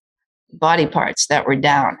multiple body parts that were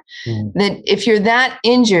down, that if you're that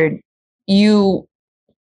injured, you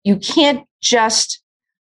you can't just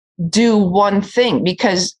do one thing,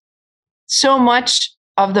 because so much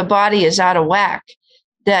of the body is out of whack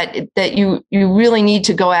that you really need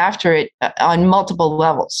to go after it on multiple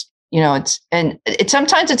levels.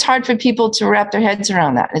 Sometimes it's hard for people to wrap their heads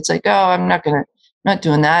around that. It's like, oh, I'm not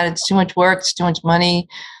doing that. It's too much work. It's too much money,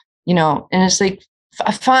 and it's like,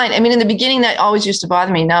 fine. I mean, in the beginning, that always used to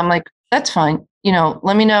bother me. Now I'm like, that's fine.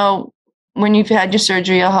 Let me know when you've had your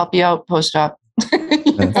surgery. I'll help you out post-op.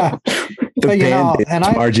 The Band-Aids, and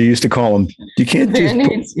Margie used to call them. You can't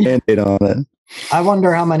do Band-Aid on it. I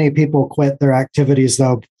wonder how many people quit their activities,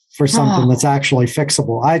 though, for something that's actually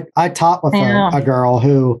fixable. I taught with a girl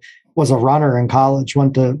who was a runner in college,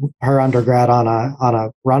 went to her undergrad on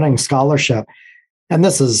a running scholarship. And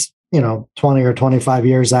this is, 20 or 25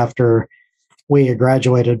 years after we had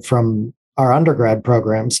graduated from our undergrad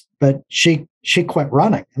programs, but she quit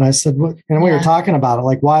running. And I said, we were talking about it,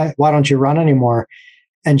 like, why don't you run anymore?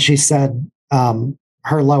 And she said,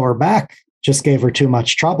 her lower back just gave her too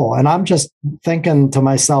much trouble. And I'm just thinking to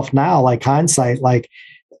myself now, like hindsight, like,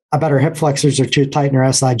 I bet her hip flexors are too tight and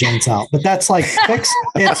her SI joints out. But that's like fixed.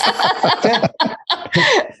 It's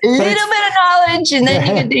little bit of knowledge, and then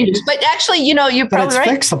you get dangerous. But actually, you're probably right.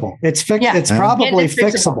 It's fixable. It's probably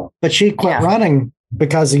fixable. But she quit running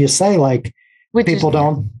because you say, like, people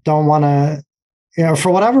don't want to,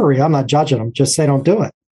 for whatever reason. I'm not judging them. Just say don't do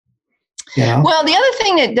it. Well, the other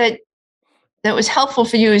thing that was helpful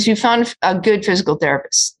for you is you found a good physical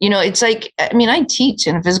therapist. It's like, I teach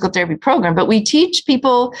in a physical therapy program, but we teach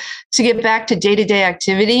people to get back to day-to-day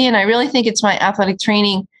activity. And I really think it's my athletic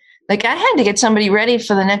training. Like, I had to get somebody ready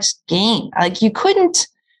for the next game. Like, you couldn't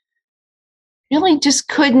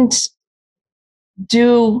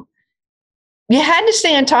do, you had to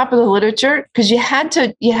stay on top of the literature, because you had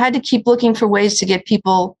to keep looking for ways to get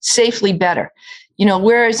people safely better.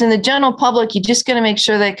 Whereas in the general public, you're just going to make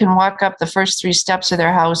sure they can walk up the first 3 steps of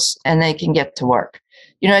their house and they can get to work.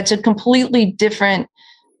 It's a completely different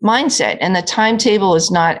mindset, and the timetable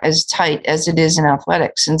is not as tight as it is in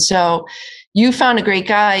athletics. And so you found a great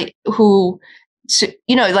guy who,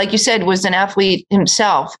 like you said, was an athlete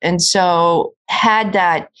himself. And so had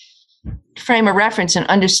that frame of reference and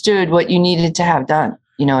understood what you needed to have done.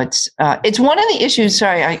 It's one of the issues.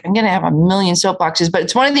 Sorry, I'm going to have a million soapboxes, but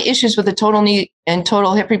it's one of the issues with the total knee and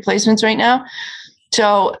total hip replacements right now.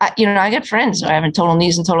 So, I got friends who are having total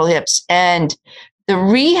knees and total hips, and the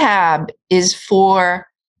rehab is for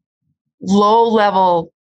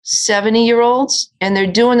low-level 70-year-olds, and they're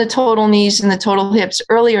doing the total knees and the total hips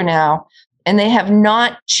earlier now, and they have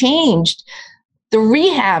not changed the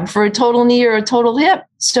rehab for a total knee or a total hip.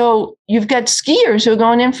 So you've got skiers who are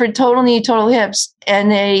going in for total knee, total hips. And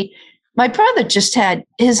my brother just had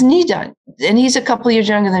his knee done, and he's a couple of years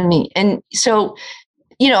younger than me. And so,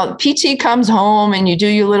 PT comes home and you do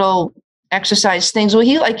your little exercise things. Well,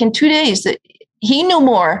 he, like, in 2 days, that he knew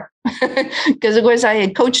more because, of course, I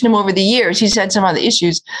had coached him over the years. He's had some other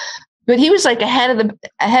issues, but he was like ahead of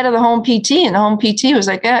the home PT, and the home PT was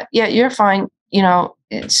like, yeah, you're fine.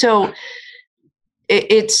 So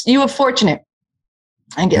you were fortunate,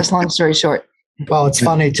 I guess, long story short. Well, it's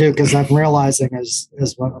funny too, because I'm realizing as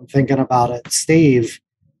when I'm thinking about it, Steve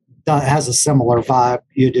has a similar vibe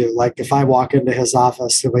you do. Like, if I walk into his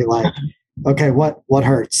office, he'll be like, okay, what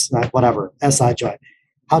hurts? Whatever, SI joint.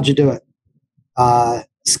 How'd you do it?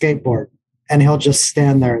 Skateboard. And he'll just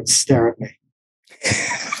stand there and stare at me.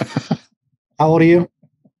 How old are you?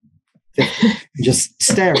 Just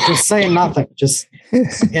stare, just say nothing, just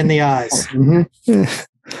in the eyes. Mm-hmm.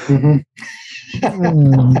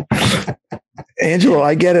 Mm-hmm. Angelo,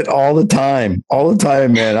 I get it all the time,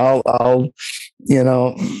 man. I'll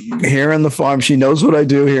here in the farm, she knows what I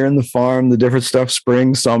do here in the farm, the different stuff,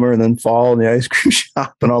 spring, summer, and then fall, and the ice cream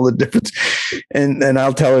shop and all the different. And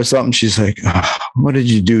I'll tell her something. She's like, oh, what did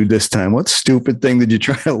you do this time? What stupid thing did you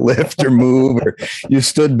try to lift or move? Or you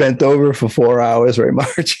stood bent over for 4 hours, right,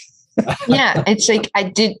 Margie? Yeah, it's like,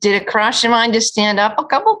 did it cross your mind to stand up a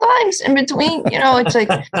couple times in between? It's like,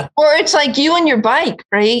 or it's like you and your bike,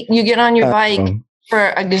 right? You get on your bike for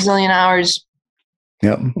a gazillion hours,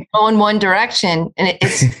 go in one direction, and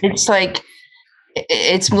it's like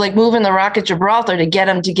moving the Rock at Gibraltar to get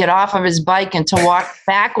him to get off of his bike and to walk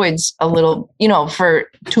backwards a little, for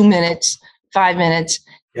 2 minutes, 5 minutes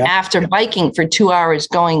after biking for 2 hours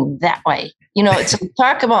going that way. It's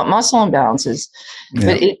talk about muscle imbalances,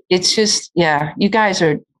 but it's just, you guys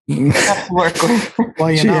are tough to work with. Well,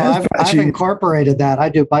 I've incorporated that. I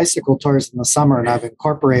do bicycle tours in the summer, and I've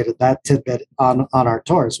incorporated that tidbit on our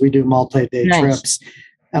tours. We do multi-day trips,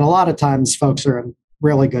 and a lot of times folks are in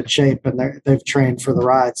really good shape and they've trained for the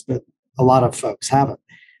rides, but a lot of folks haven't.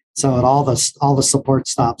 So at all the support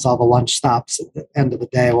stops, all the lunch stops at the end of the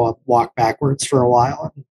day, we'll walk backwards for a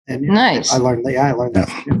while. And nice. I learned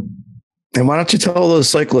that. And why don't you tell those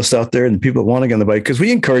cyclists out there and the people that want to get on the bike? Because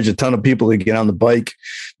we encourage a ton of people to get on the bike,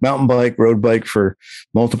 mountain bike, road bike, for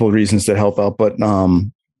multiple reasons that help out. But,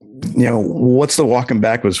 what's the walking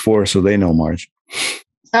backwards for, so they know, Marge?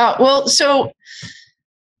 Well, so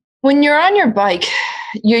when you're on your bike,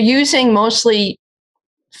 you're using mostly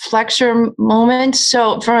flexor moments.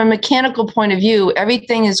 So from a mechanical point of view,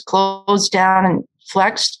 everything is closed down and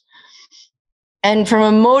flexed. And from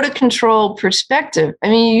a motor control perspective, I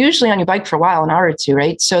mean, you're usually on your bike for a while, an hour or two,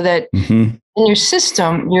 right? So that in your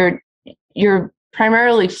system, you're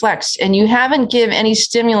primarily flexed, and you haven't give any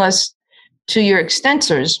stimulus to your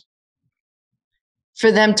extensors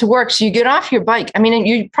for them to work. So you get off your bike. I mean,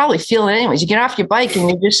 you probably feel it anyways. You get off your bike and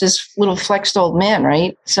you're just this little flexed old man,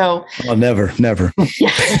 right? So never.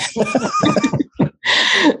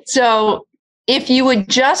 So if you would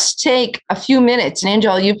just take a few minutes, and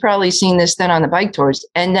Angelo, you've probably seen this then on the bike tours,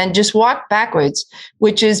 and then just walk backwards,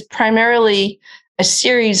 which is primarily a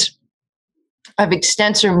series of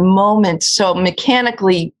extensor moments. So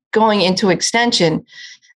mechanically going into extension,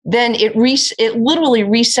 then it literally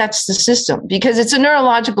resets the system, because it's a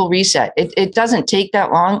neurological reset. It doesn't take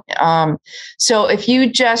that long. So if you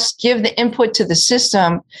just give the input to the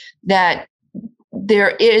system that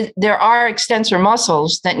there are extensor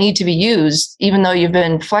muscles that need to be used, even though you've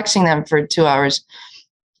been flexing them for 2 hours,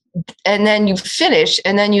 and then you finish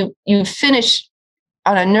on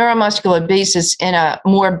a neuromuscular basis in a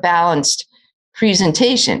more balanced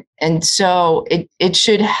presentation. And so it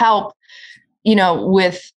should help,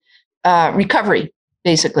 with recovery,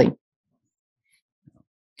 basically.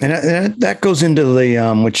 And that goes into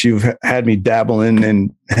the which you've had me dabble in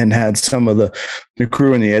and had some of the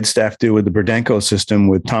crew and the ed staff do with the Burdenko system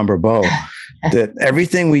with Tom Barbeau. That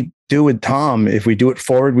everything we do with Tom, if we do it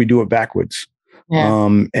forward, we do it backwards. Yeah.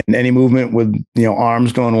 And any movement with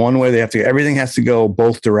arms going one way, everything has to go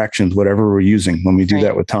both directions, whatever we're using when we do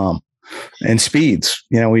that with Tom. And speeds,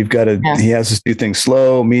 we've got to. Yeah. He has to do things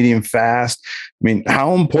slow, medium, fast. I mean,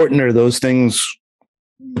 how important are those things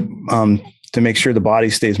to make sure the body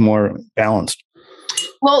stays more balanced?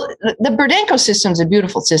 Well, the Burdenko system is a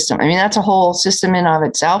beautiful system. I mean, that's a whole system in of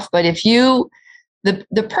itself. But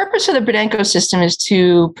the purpose of the Burdenko system is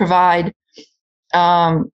to provide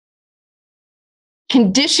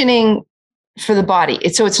conditioning for the body.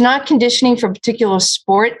 So it's not conditioning for a particular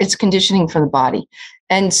sport, it's conditioning for the body.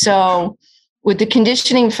 And so with the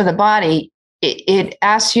conditioning for the body, it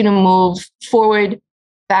asks you to move forward,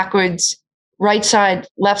 backwards, right side,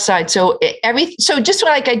 left side. So just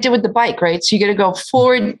like I did with the bike, right? So you got to go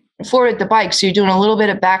forward the bike. So you're doing a little bit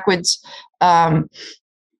of backwards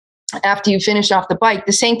after you finish off the bike.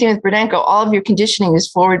 The same thing with Burdenko. All of your conditioning is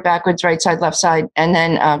forward, backwards, right side, left side, and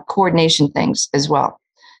then coordination things as well.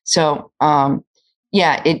 So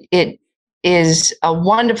it is a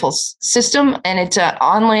wonderful system, and it's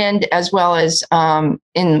on land as well as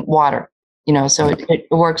in water. So it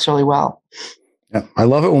works really well. Yeah, I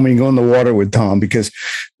love it when we go in the water with Tom, because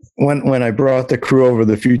when I brought the crew over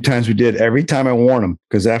the few times we did, every time I warn them,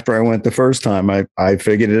 because after I went the first time, I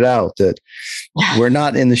figured it out that we're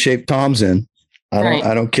not in the shape Tom's in.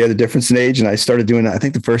 I don't care the difference in age. And I started doing that. I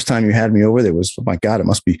think the first time you had me over there was, oh my God, it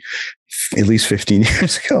must be at least 15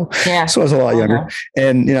 years ago. Yeah. So I was a lot younger.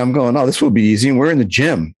 And, I'm going, oh, this will be easy. And we're in the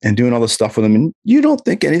gym and doing all this stuff with them. And you don't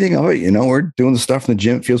think anything of it. We're doing the stuff in the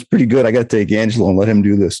gym. It feels pretty good. I got to take Angelo and let him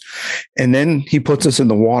do this. And then he puts us in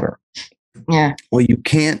the water. Yeah. Well, you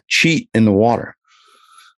can't cheat in the water.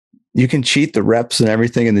 You can cheat the reps and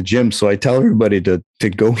everything in the gym. So I tell everybody to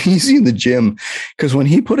go easy in the gym, because when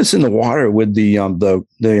he put us in the water with the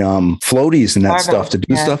floaties and that stuff to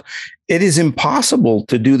do stuff, it is impossible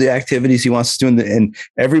to do the activities he wants to do. And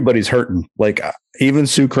everybody's hurting. Like even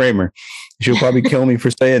Sue Kramer, she'll probably kill me for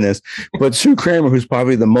saying this, but Sue Kramer, who's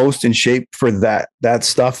probably the most in shape for that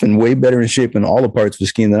stuff and way better in shape in all the parts of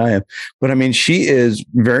skiing than I am. But I mean, she is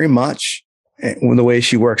very much the way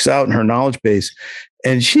she works out and her knowledge base.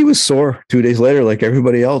 And she was sore 2 days later, like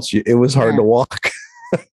everybody else. It was hard to walk.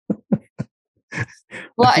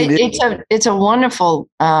 Well, it's a wonderful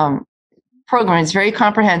program. It's very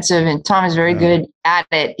comprehensive, and Tom is very good at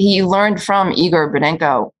it. He learned from Igor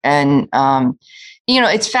Burdenko, and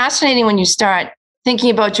it's fascinating when you start thinking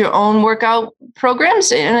about your own workout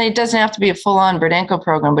programs. And it doesn't have to be a full-on Burdenko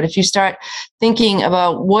program, but if you start thinking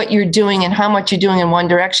about what you're doing and how much you're doing in one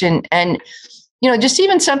direction, and just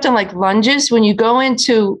even something like lunges, when you go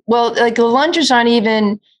into, like the lunges aren't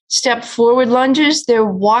even step forward lunges, they're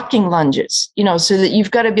walking lunges, so that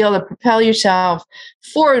you've got to be able to propel yourself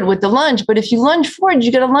forward with the lunge. But if you lunge forward,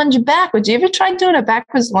 you got to lunge backwards. You ever tried doing a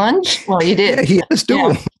backwards lunge? Well, you did. Yeah, he has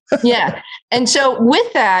to. Yeah. And so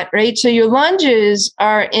with that, right, so your lunges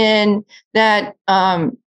are in that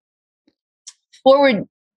forward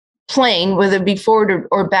plane, whether it be forward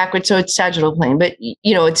or backward, so it's sagittal plane, but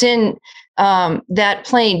it's in that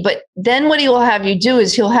plane. But then what he will have you do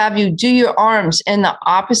is he'll have you do your arms in the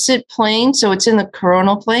opposite plane, so it's in the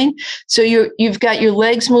coronal plane. So you've got your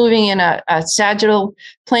legs moving in a sagittal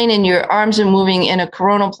plane, and your arms are moving in a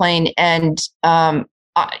coronal plane, and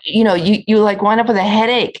you like wind up with a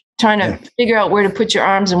headache trying to figure out where to put your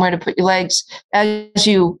arms and where to put your legs as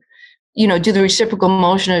you do the reciprocal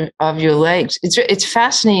motion of your legs. It's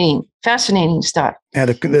fascinating stuff. Yeah,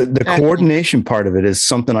 the coordination part of it is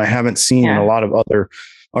something I haven't seen in a lot of other,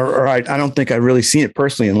 or I don't think I've really seen it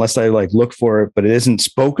personally unless I like look for it, but it isn't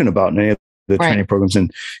spoken about in any of the training programs.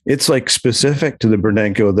 And it's like specific to the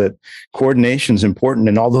Burdenko that coordination is important,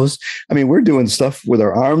 and all those. I mean, we're doing stuff with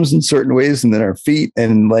our arms in certain ways and then our feet,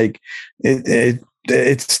 and like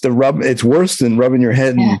it's the rub. It's worse than rubbing your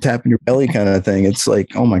head and tapping your belly kind of thing. It's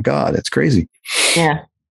like, oh my God, it's crazy. Yeah.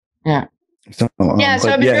 So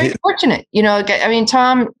I've been very fortunate. I mean,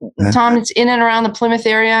 Tom is in and around the Plymouth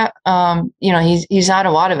area. He's out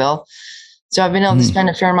of Waterville, so I've been able to spend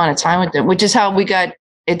a fair amount of time with him, which is how we got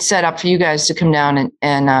it set up for you guys to come down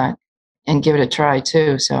and give it a try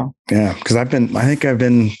too. So because I think I've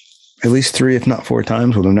been at least 3, if not 4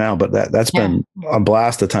 times with him now, but that's been a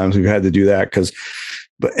blast of times we've had to do that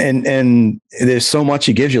and there's so much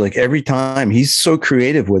he gives you. Like every time he's so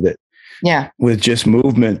creative with it. Yeah. With just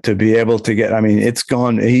movement to be able to get, I mean,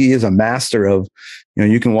 he is a master of,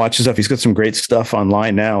 you can watch his stuff. He's got some great stuff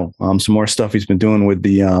online now. Some more stuff he's been doing with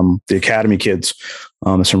the Academy kids.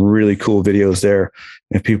 Some really cool videos there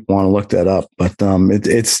if people want to look that up. But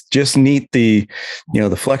it's just neat. The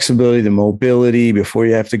flexibility, the mobility before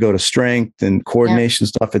you have to go to strength and coordination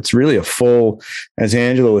stuff. It's really a full, as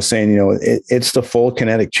Angelo was saying, it's the full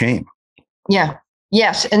kinetic chain. Yeah.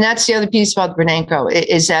 Yes. And that's the other piece about the Burdenko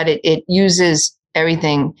is that it uses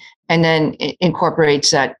everything and then it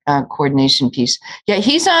incorporates that coordination piece. Yeah.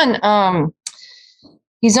 He's on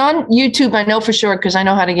YouTube. I know for sure, because I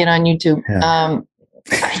know how to get on YouTube. Yeah.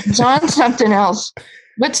 He's on something else.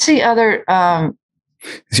 What's the other?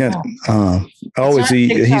 He's got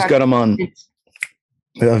him on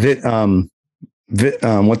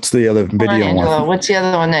what's the other video one? What's the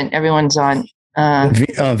other one that everyone's on?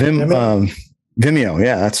 Vimeo.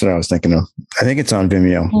 Yeah, that's what I was thinking of. I think it's on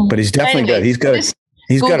Vimeo, but he's definitely good. He's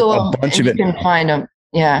got a bunch of it. You can find him.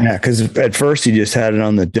 Yeah. Yeah. Cause at first he just had it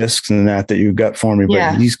on the discs and that you got for me,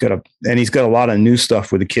 but he's got a lot of new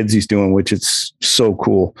stuff with the kids he's doing, which it's so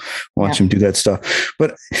cool. Watch him do that stuff.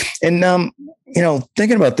 But, thinking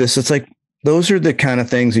about this, it's like, those are the kind of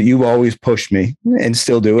things that you've always pushed me and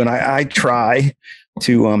still do. And I try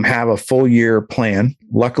to have a full year plan.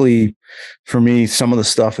 Luckily for me, some of the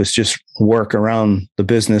stuff is just work around the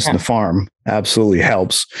business and the farm absolutely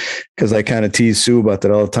helps, because I kind of tease Sue about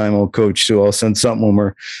that all the time. Old Coach Sue, I'll send something when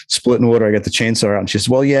we're splitting wood, or I got the chainsaw out, and she says,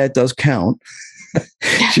 well, yeah, it does count.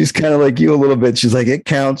 She's kind of like you a little bit. She's like, it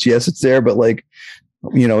counts. Yes, it's there. But like,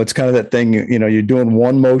 it's kind of that thing, you're doing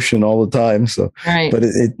one motion all the time. So, but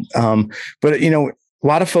a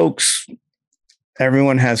lot of folks,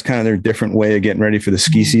 everyone has kind of their different way of getting ready for the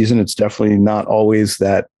ski season. It's definitely not always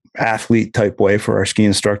that athlete type way for our ski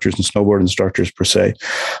instructors and snowboard instructors per se.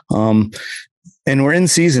 And we're in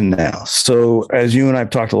season now. So as you and I've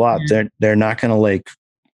talked a lot, they're not going to like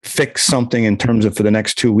fix something in terms of for the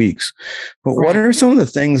next 2 weeks. But what are some of the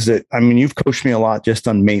things that, I mean, you've coached me a lot just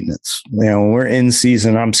on maintenance. When we're in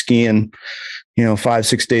season, I'm skiing,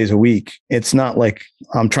 5-6 days a week. It's not like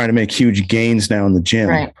I'm trying to make huge gains now in the gym.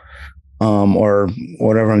 Right. Or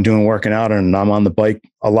whatever I'm doing, working out, and I'm on the bike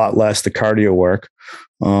a lot less, the cardio work,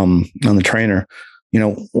 on the trainer.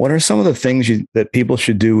 What are some of the things that people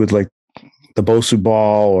should do with like the Bosu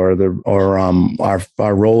ball or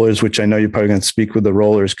our rollers, which I know you're probably going to speak with the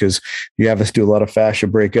rollers because you have us do a lot of fascia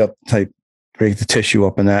break the tissue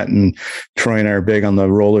up in that, and Troy and I are big on the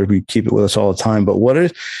roller. We keep it with us all the time. But what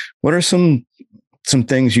are some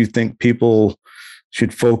things you think people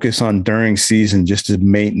should focus on during season, just as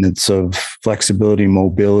maintenance of flexibility,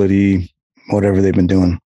 mobility, whatever they've been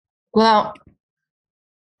doing? Well,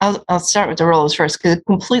 I'll start with the rollers first, because it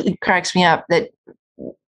completely cracks me up that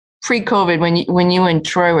pre-COVID, when you and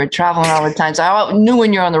Troy were traveling all the time, so I knew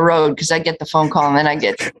when you're on the road because I get the phone call and then I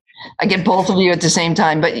get both of you at the same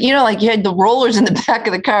time. But like you had the rollers in the back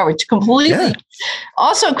of the car, which completely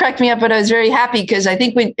also cracked me up. But I was very happy because I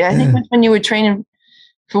think when you were training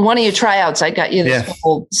for one of your tryouts, I got you this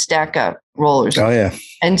whole stack of rollers. Oh yeah.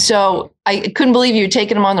 And so I couldn't believe you were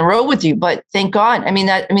taking them on the road with you, but thank God.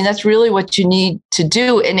 That's really what you need to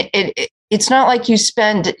do. And it's not like you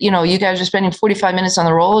spend, you guys are spending 45 minutes on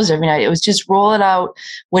the rollers every night. It was just roll it out.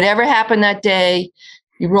 Whatever happened that day,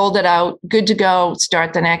 you rolled it out, good to go,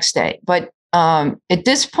 start the next day. But at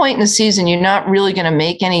this point in the season, you're not really going to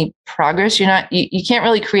make any progress. You can't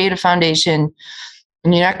really create a foundation,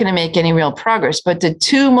 and you're not going to make any real progress. But the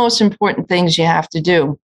two most important things you have to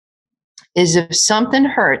do is if something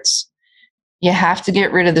hurts, you have to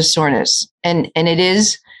get rid of the soreness. And it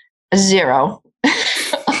is a 0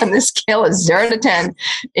 on the scale of 0 to 10.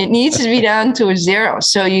 It needs to be down to a 0.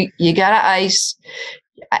 So you got to ice,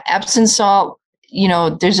 Epsom salt.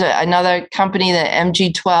 There's another company, that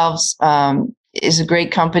MG12s, is a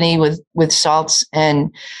great company with salts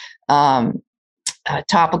and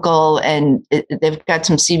topical, and they've got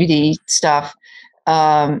some CBD stuff.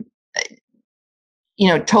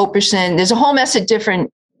 Toperson. There's a whole mess of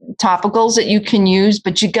different topicals that you can use,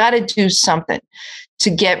 but you got to do something to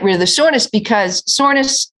get rid of the soreness, because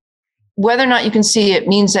soreness, whether or not you can see it,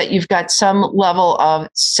 means that you've got some level of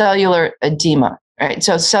cellular edema, right?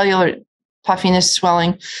 So cellular puffiness,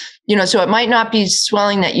 swelling, so it might not be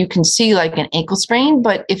swelling that you can see like an ankle sprain,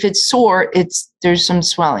 but if it's sore, there's some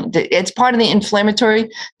swelling. It's part of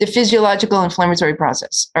the physiological inflammatory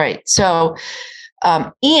process. All right. So,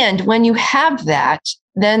 and when you have that,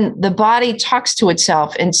 then the body talks to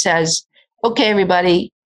itself and says, okay,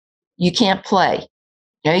 everybody, you can't play.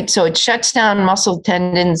 Right. So it shuts down muscle,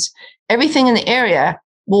 tendons, everything in the area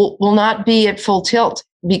will not be at full tilt,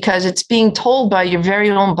 because it's being told by your very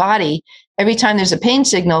own body every time there's a pain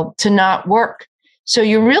signal to not work. So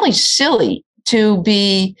you're really silly to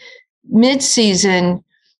be mid-season,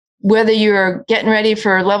 whether you're getting ready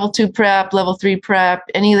for level 2 prep, level 3 prep,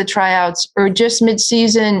 any of the tryouts, or just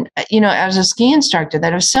mid-season, as a ski instructor,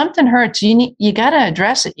 that if something hurts, you got to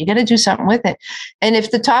address it. You got to do something with it. And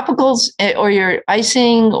if the topicals or your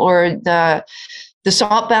icing or the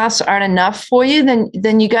salt baths aren't enough for you,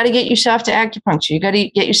 then you got to get yourself to acupuncture. You got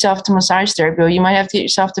to get yourself to massage therapy, or you might have to get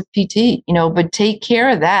yourself to PT, but take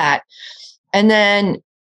care of that. And then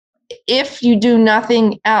if you do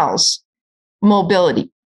nothing else,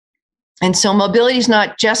 mobility. And so mobility is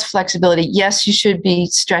not just flexibility. Yes, you should be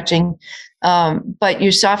stretching, but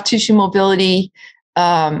your soft tissue mobility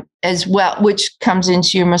as well, which comes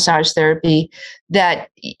into your massage therapy, that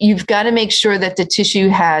you've got to make sure that the tissue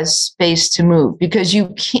has space to move, because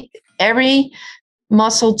every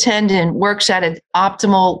muscle tendon works at an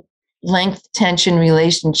optimal length tension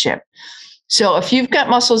relationship. So if you've got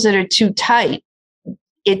muscles that are too tight,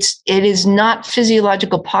 it is not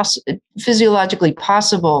physiologically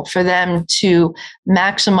possible for them to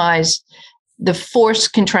maximize the force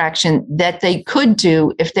contraction that they could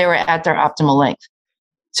do if they were at their optimal length.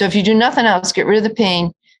 So if you do nothing else, get rid of the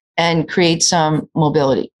pain and create some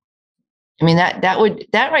mobility.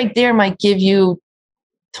 That right there might give you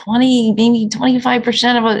 20, maybe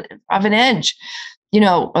 25% of an edge,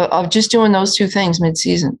 of just doing those two things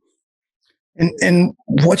mid-season. And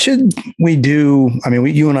what should we do?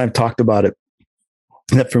 You and I have talked about it,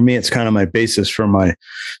 that for me, it's kind of my basis for my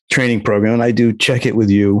training program. And I do check it with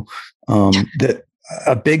you, that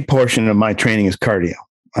a big portion of my training is cardio.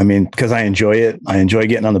 Because I enjoy it. I enjoy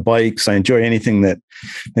getting on the bikes. I enjoy anything that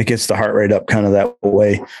gets the heart rate up kind of that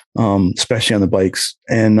way, especially on the bikes.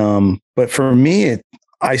 And, but for me,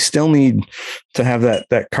 I still need to have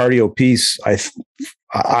that cardio piece.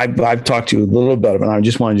 I've talked to you a little bit about it, and I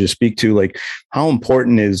just wanted you to speak to like how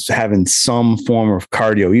important is having some form of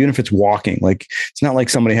cardio, even if it's walking. Like, it's not like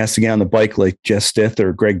somebody has to get on the bike like Jess Stith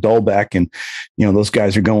or Greg Dolbeck, and those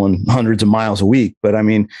guys are going hundreds of miles a week. But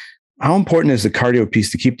how important is the cardio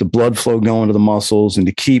piece to keep the blood flow going to the muscles and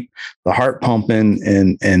to keep the heart pumping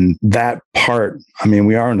and that part?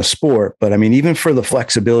 We are in a sport, but even for the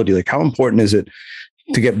flexibility, like how important is it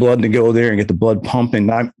to get blood to go there and get the blood pumping?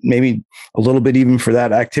 Maybe a little bit even for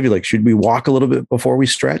that activity. Like, should we walk a little bit before we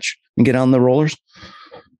stretch and get on the rollers?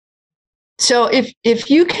 So if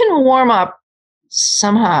you can warm up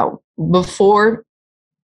somehow before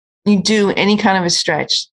you do any kind of a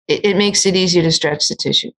stretch, it makes it easier to stretch the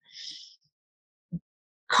tissue.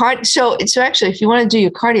 So actually, if you want to do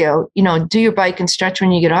your cardio, do your bike and stretch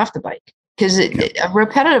when you get off the bike, because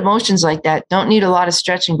repetitive motions like that don't need a lot of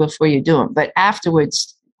stretching before you do them, but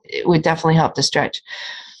afterwards it would definitely help to stretch.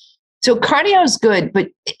 So cardio is good, but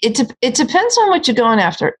it depends on what you're going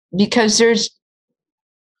after, because it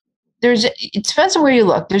depends on where you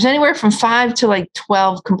look. There's anywhere from 5 to like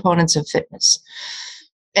 12 components of fitness,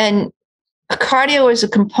 and cardio is a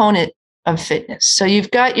component of fitness. So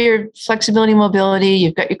you've got your flexibility, mobility,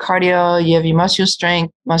 you've got your cardio, you have your muscular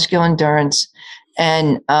strength, muscular endurance,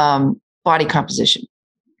 and body composition.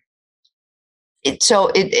 It's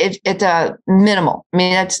minimal. I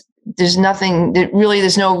mean, there's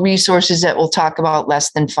no resources that will talk about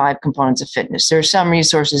less than 5 components of fitness. There are some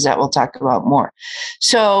resources that will talk about more.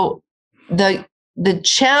 So the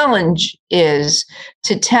challenge is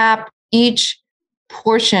to tap each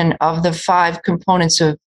portion of the 5 components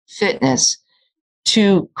of fitness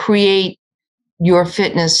to create your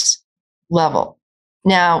fitness level.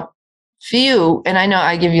 Now, for you, and I know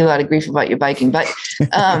I give you a lot of grief about your biking, but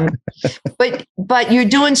but you're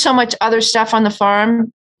doing so much other stuff on the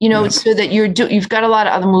farm, so that you've got a lot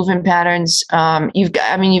of other movement patterns. You've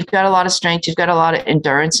got a lot of strength, you've got a lot of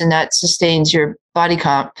endurance, and that sustains your body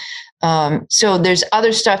comp. So there's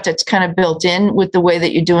other stuff that's kind of built in with the way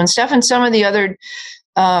that you're doing stuff. And some of the other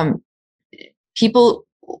people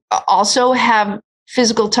also have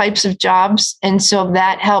physical types of jobs. And so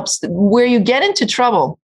that helps. Where you get into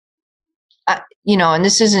trouble, and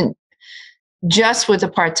this isn't just with the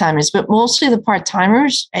part-timers, but mostly the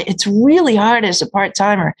part-timers, it's really hard as a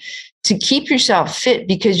part-timer to keep yourself fit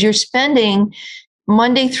because you're spending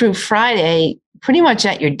Monday through Friday pretty much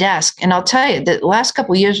at your desk. And I'll tell you, the last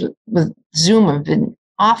couple of years with Zoom have been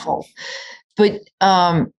awful. But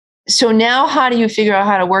so now how do you figure out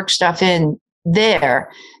how to work stuff in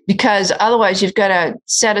there? Because otherwise you've got to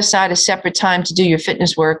set aside a separate time to do your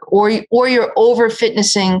fitness work, or you're over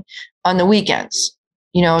fitnessing on the weekends.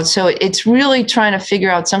 So it's really trying to figure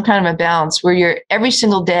out some kind of a balance where you're every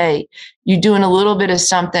single day, you're doing a little bit of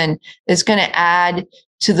something that's going to add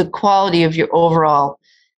to the quality of your overall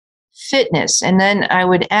fitness. And then I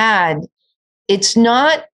would add, it's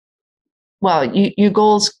not, your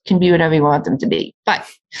goals can be whatever you want them to be, but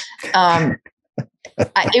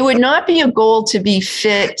it would not be a goal to be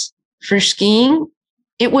fit for skiing.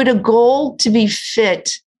 It would a goal to be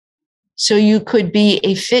fit so you could be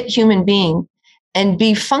a fit human being and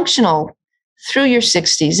be functional through your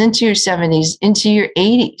 60s, into your 70s, into your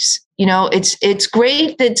 80s. It's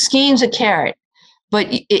great that skiing's a carrot, but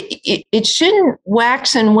it shouldn't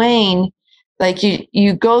wax and wane. Like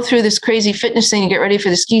you go through this crazy fitness thing, you get ready for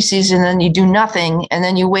the ski season, and then you do nothing, and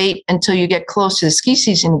then you wait until you get close to the ski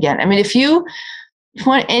season again. I mean, if you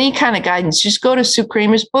want any kind of guidance, just go to Sue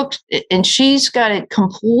Kramer's book, and she's got it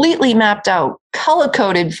completely mapped out,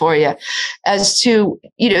 color-coded for you as to,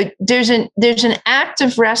 there's an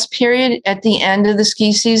active rest period at the end of the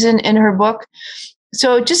ski season in her book.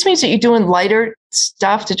 So it just means that you're doing lighter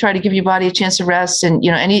stuff to try to give your body a chance to rest. And,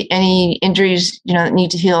 any injuries, that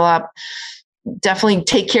need to heal up, definitely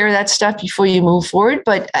take care of that stuff before you move forward.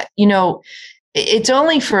 But, it's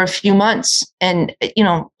only for a few months. And,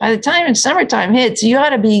 by the time summertime hits, you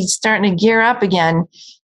ought to be starting to gear up again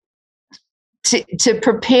to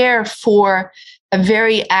prepare for a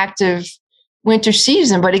very active winter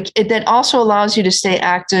season. But it then also allows you to stay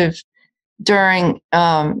active during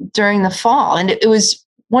the fall. And it was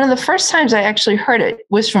one of the first times I actually heard it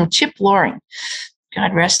was from Chip Loring.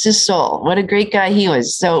 God rest his soul. What a great guy he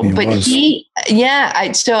was. So, I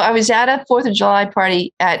was at a 4th of July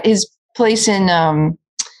party at his place in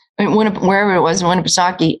wherever it was in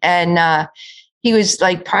Winnipesaukee, and he was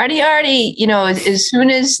like, party hardy, as soon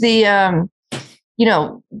as the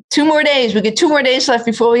 2 more days, we get 2 more days left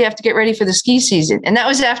before we have to get ready for the ski season. And that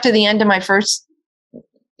was after the end of my first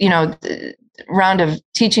round of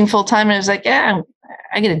teaching full-time, and I was like,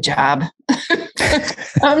 I get a job.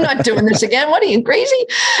 I'm not doing this again. What are you, crazy?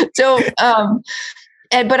 So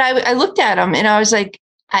but I looked at him and I was like,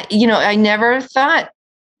 I never thought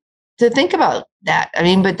to think about that. I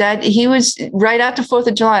mean, but that he was right after 4th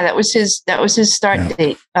of July. That was his start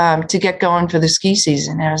date to get going for the ski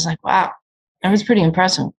season. And I was like, wow, that was pretty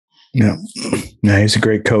impressive. Yeah. He's a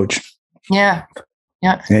great coach. Yeah.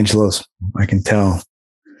 Yeah. Angelo's, I can tell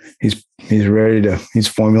he's he's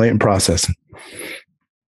formulating, processing.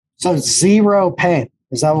 So 0 pain.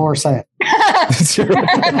 Is that what we're saying?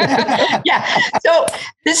 Yeah. So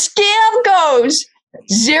the scale goes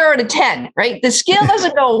 0 to 10, right? The scale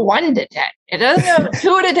doesn't go 1 to 10. It doesn't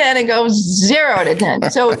go 2 to 10. It goes 0 to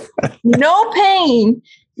 10. So no pain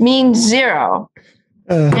means 0.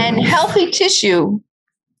 And healthy tissue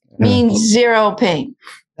means 0 pain.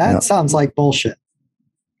 That sounds like bullshit.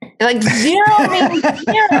 Like 0 means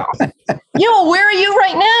 0. Where are you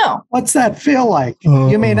right now? What's that feel like?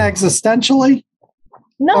 You mean existentially?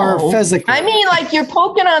 No. Or physically? I mean, like you're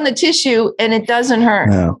poking on the tissue and it doesn't hurt.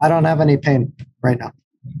 No. I don't have any pain right now.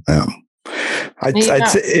 No.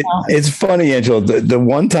 It's funny, Angelo. The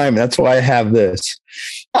one time, that's why I have this.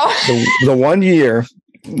 Oh. The 1 year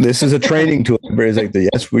this is a training tool. Everybody's like,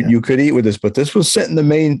 yes, you could eat with this, but this was sent in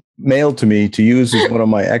the mail to me to use as one of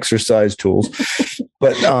my exercise tools.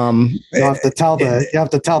 But you have to tell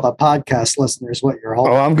the podcast listeners what you're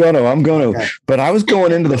holding. Oh, I'm gonna. Okay. But I was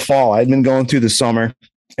going into the fall. I'd been going through the summer,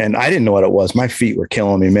 and I didn't know what it was. My feet were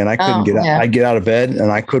killing me, man. I couldn't get out. I'd get out of bed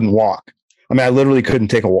and I couldn't walk. I mean, I literally couldn't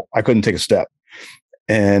take a step.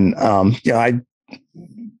 And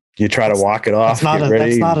you try to walk it off.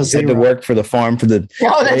 That's not a zero. Had to work for the farm for the.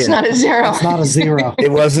 No, that's not a zero. It's not a zero.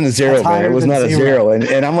 It wasn't a zero, man. It was not a zero.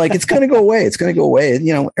 And I'm like, it's going to go away. It's going to go away.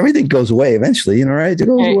 And, everything goes away eventually, right? It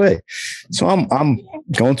goes away. So I'm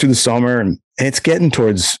going through the summer and it's getting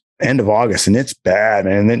towards end of August and it's bad.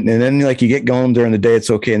 And then like you get going during the day,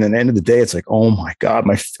 it's okay. And then end of the day, it's like, oh my God,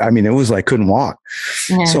 it was like, couldn't walk.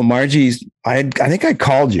 Yeah. So Margie, I think I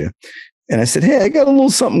called you. And I said, hey, I got a little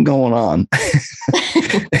something going on.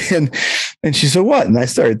 and she said, what? And I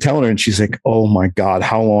started telling her and she's like, oh my God,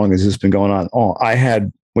 how long has this been going on? Oh,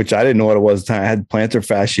 which I didn't know what it was at the time. I had plantar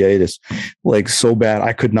fasciitis, like so bad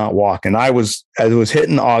I could not walk. And it was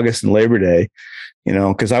hitting August and Labor Day,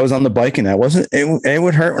 because I was on the bike and it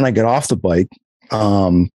would hurt when I get off the bike.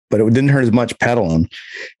 But it didn't hurt as much pedaling.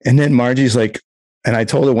 And then Margie's like, and I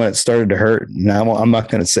told her when it started to hurt. Now I'm not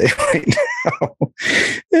going to say right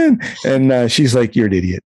now. And she's like, "You're an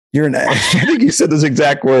idiot. I think you said those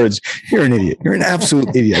exact words. You're an idiot. You're an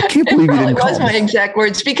absolute idiot. I can't believe you didn't call me." It was my exact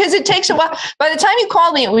words because it takes a while. By the time you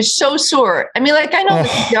called me, it was so sore. I mean, like I know the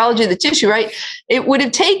physiology of the tissue, right? It would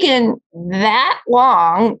have taken that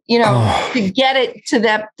long, to get it to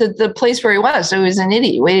the place where he was. So he was an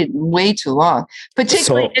idiot. He waited way too long,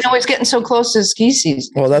 particularly, it was getting so close to ski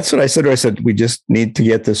season. Well, that's what I said. I said, we just need to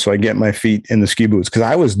get this so I get my feet in the ski boots because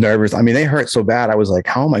I was nervous. I mean, they hurt so bad. I was like,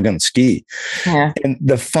 how am I going to ski? Yeah. And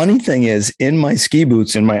the funny thing is in my ski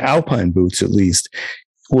boots, in my Alpine boots, at least,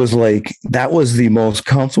 was like, that was the most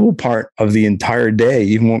comfortable part of the entire day,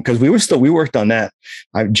 even because we worked on that.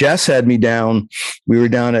 Jess had me down. We were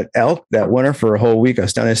down at Elk that winter for a whole week. I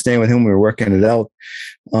was down there staying with him. We were working at Elk,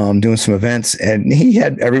 doing some events. And he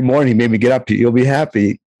had every morning, he made me get up. You'll be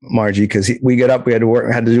happy, Margie, because we get up, we had to work,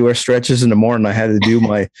 had to do our stretches in the morning. I had to do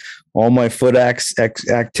all my foot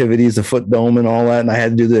activities, the foot dome and all that. And I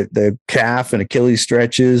had to do the calf and Achilles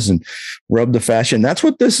stretches and rub the fascia. And that's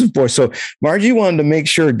what this is for. So Margie wanted to make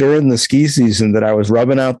sure during the ski season that I was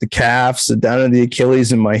rubbing out the calves, down to the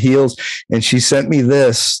Achilles and my heels. And she sent me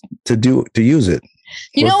this to use it.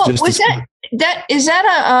 It's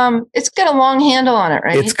got a long handle on it,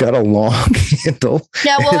 right? It's got a long handle.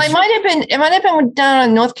 Yeah. Well, it might have been down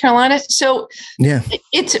in North Carolina. So yeah,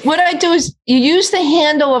 it's what I do is you use the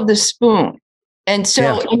handle of the spoon. And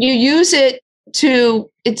so you use it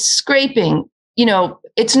it's scraping,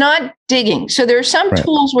 it's not digging. So there are some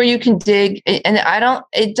tools where you can dig and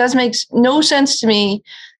it does make no sense to me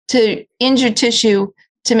to injure tissue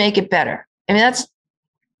to make it better. I mean,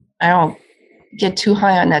 I don't get too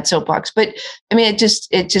high on that soapbox, but I mean, it just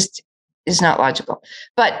is not logical.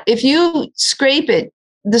 But if you scrape it,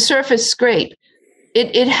 the surface scrape,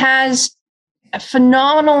 it has a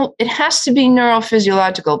phenomenal, it has to be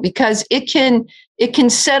neurophysiological because it can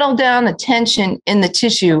settle down the tension in the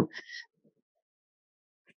tissue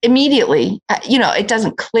immediately. It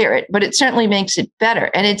doesn't clear it, but it certainly makes it better.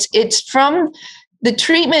 And it's from the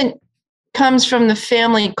treatment comes from the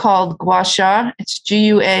family called gua sha. It's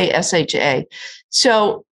Guasha.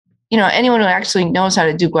 So, anyone who actually knows how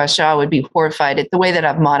to do gua sha would be horrified at the way that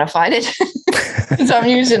I've modified it because I'm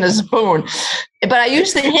using a spoon. But I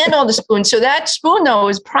use the handle of the spoon. So that spoon, though,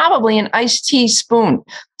 is probably an iced tea spoon.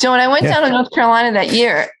 So when I went down to North Carolina that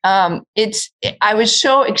year, I was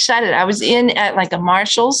so excited. I was in at like a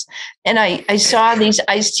Marshall's and I saw these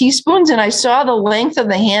iced tea spoons and I saw the length of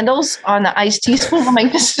the handles on the iced tea spoon. I'm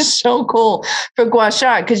like, this is so cool for gua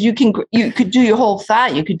sha because you could do your whole thigh.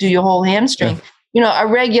 You could do your whole hamstring. A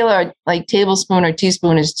regular like tablespoon or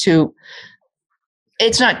teaspoon is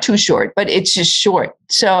it's not too short, but it's just short.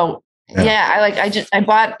 So I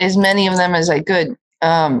bought as many of them as I could.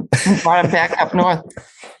 Brought them back up north.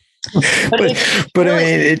 But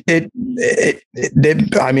I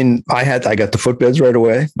mean, I got the footbeds right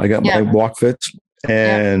away. I got my walk fits,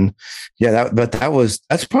 and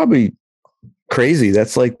that's probably crazy.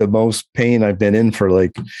 That's like the most pain I've been in for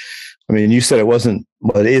like. I mean, you said it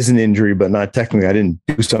is an injury, but not technically. I didn't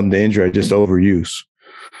do something to injure. I just overuse.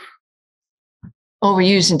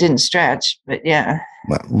 Overuse and didn't stretch, but yeah.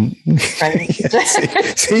 Well, right.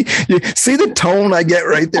 see the tone I get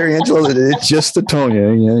right there, Angelo. It's just the tone.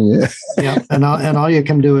 Yeah. And all you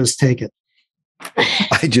can do is take it.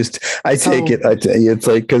 I take it. I tell you, it's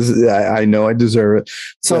like because I know I deserve it.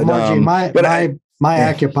 So, Margie, My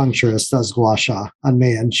acupuncturist does gua sha on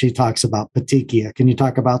me, and she talks about petechia. Can you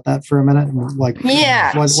talk about that for a minute? Like,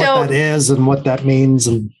 what that is and what that means?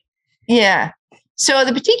 And so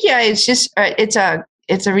the petechia is just it's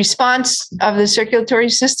a response of the circulatory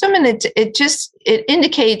system, and it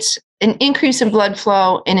indicates an increase in blood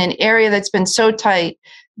flow in an area that's been so tight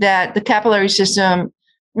that the capillary system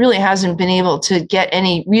really hasn't been able to get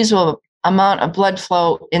any reasonable amount of blood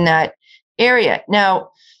flow in that area. Now,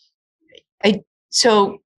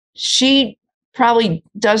 so she probably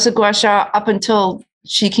does the gua sha up until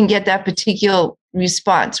she can get that particular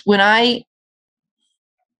response. When I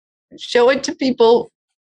show it to people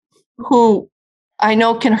who I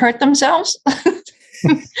know can hurt themselves,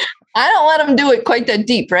 I don't let them do it quite that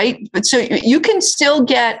deep, right? But so you can still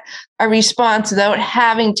get a response without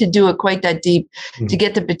having to do it quite that deep to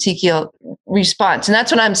get the particular response. And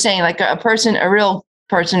that's what I'm saying. Like a real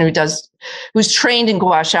person who's trained in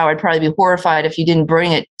gua sha would probably be horrified if you didn't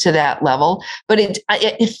bring it to that level. But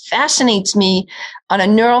it fascinates me on a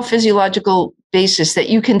neurophysiological basis that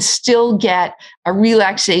you can still get a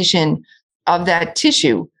relaxation of that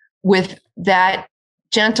tissue with that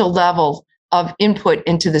gentle level of input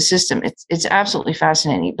into the system. It's absolutely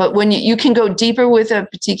fascinating. But when you can go deeper with a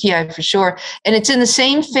petechia for sure, and it's in the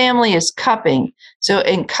same family as cupping.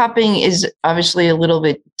 And cupping is obviously a little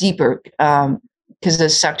bit deeper because the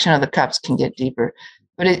suction of the cups can get deeper.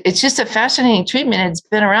 But it's just a fascinating treatment. It's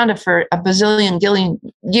been around for a gillion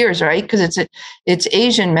years, right? Because it's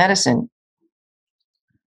Asian medicine.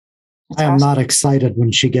 I am not excited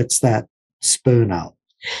when she gets that spoon out.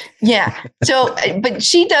 Yeah. So, but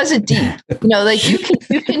she does it deep, like you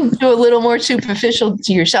can do a little more superficial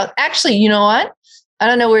to yourself. Actually, you know what? I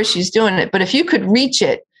don't know where she's doing it, but if you could reach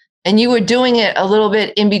it and you were doing it a little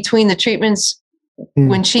bit in between the treatments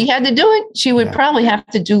when she had to do it, she would probably have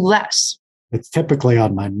to do less. It's typically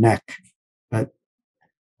on my neck, but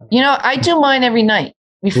I do mine every night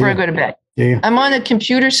before I go to bed. Yeah. I'm on the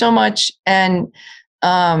computer so much, and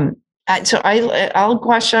so I'll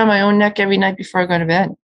gua sha my own neck every night before I go to bed.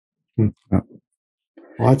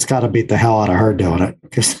 Well, it's got to beat the hell out of her doing it,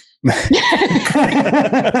 because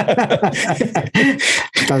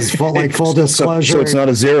full disclosure. So it's not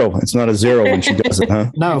a zero. It's not a zero when she does it,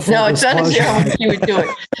 huh? No, it's not a zero when she would do it.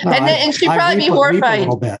 No, and she'd probably be horrified.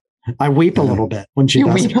 I weep a little bit when she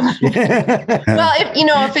does it. Well,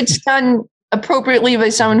 if it's done appropriately by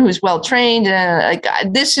someone who's well trained,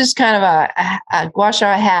 this is kind of a gua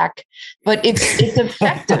sha hack, but it's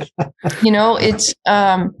effective. It's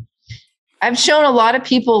I've shown a lot of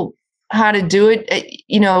people how to do it.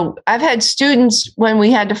 I've had students when we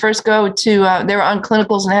had to first go to they were on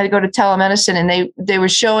clinicals and had to go to telemedicine, and they were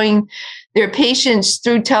showing their patients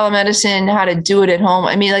through telemedicine how to do it at home.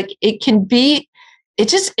 I mean, it can be.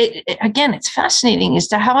 Again, it's fascinating as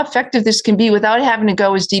to how effective this can be without having to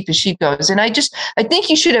go as deep as she goes. And I think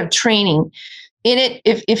you should have training in it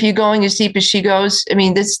if you're going as deep as she goes. I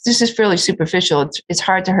mean, this is fairly superficial. It's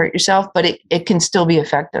hard to hurt yourself, but it can still be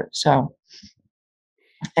effective. So,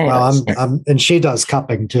 anyways. Well, and she does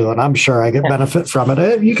cupping too, and I'm sure I get benefit from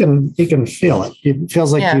it. You can feel it. It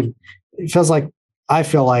feels like I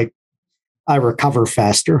feel like I recover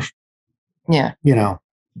faster. Yeah.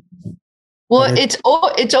 Well, it's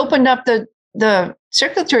opened up the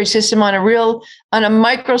circulatory system on a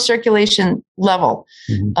microcirculation level.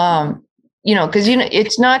 Because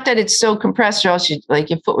it's not that it's so compressed, or else your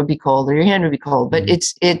foot would be cold or your hand would be cold. But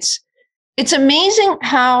it's amazing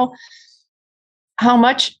how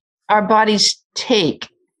much our bodies take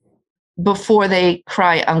before they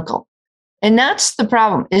cry uncle, and that's the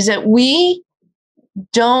problem. Is that we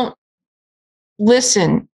don't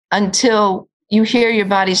listen until you hear your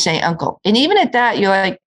body say uncle. And even at that, you're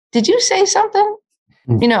like, did you say something?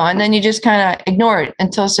 And then you just kind of ignore it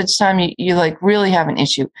until such time you really have an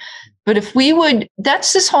issue. But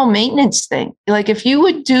that's this whole maintenance thing. Like if you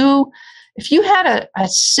had a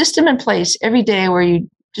system in place every day where you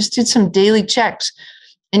just did some daily checks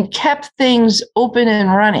and kept things open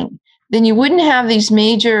and running, then you wouldn't have these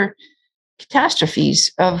major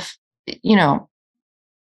catastrophes of,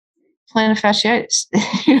 plantar fasciitis.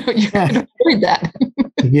 You can avoid that.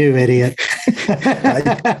 You idiot.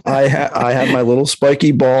 I have my little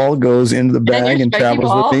spiky ball goes into the bag and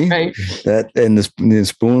travels with me. Right. And the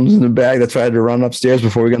spoon's in the bag. That's why I had to run upstairs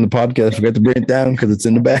before we got on the podcast. I forgot to bring it down because it's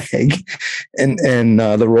in the bag. And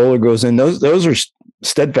the roller goes in. Those are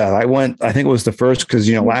steadfast. I think it was the first because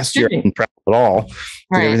last year I didn't travel at all.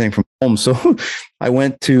 Did everything from home. So we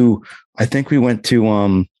went to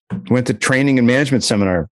training and management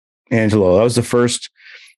seminar. Angelo, that was the first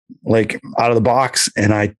like out of the box,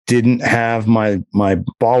 and I didn't have my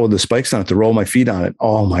ball with the spikes on it to roll my feet on it.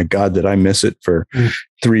 Oh my God, did I miss it for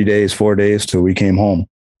 3 days, 4 days till we came home.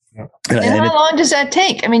 And how long does that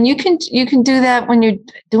take? I mean, you can do that when you're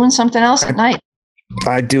doing something else at night.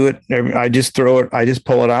 I do it. I just throw it. I just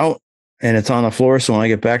pull it out, and it's on the floor. So when I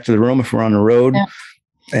get back to the room, if we're on the road,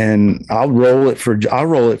 and I'll roll it for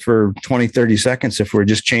 20, 30 seconds. If we're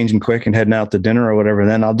just changing quick and heading out to dinner or whatever,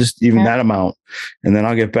 then I'll just even that amount. And then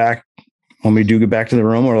I'll get back when we do get back to the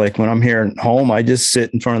room, or like when I'm here at home, I just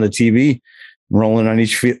sit in front of the TV rolling on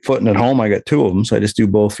each foot. And at home, I got 2 of them. So I just do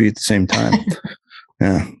both feet at the same time.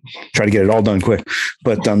 Yeah. Try to get it all done quick.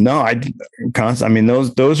 But no, I mean,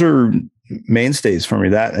 those are mainstays for me,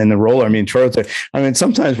 that and the roller. I mean, Troy,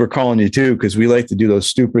 sometimes we're calling you too, because we like to do those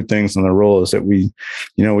stupid things on the rollers that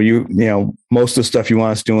most of the stuff you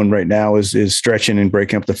want us doing right now is stretching and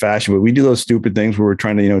breaking up the fascia, but we do those stupid things where we're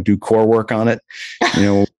trying to, do core work on it.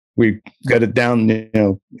 We got it down,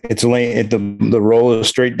 it's laying the roller is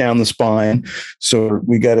straight down the spine. So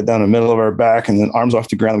we got it down the middle of our back and then arms off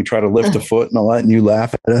the ground. We try to lift the foot and all that, and you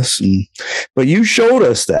laugh at us. But you showed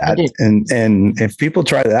us that. And if people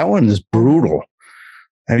try that one is brutal.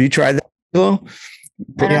 Have you tried that?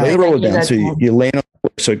 Lay the roller down. So you lay on,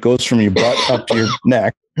 so it goes from your butt up to your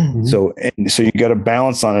neck. Mm-hmm. So you got to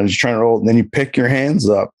balance on it as you're trying to roll. And then you pick your hands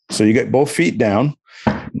up. So you get both feet down.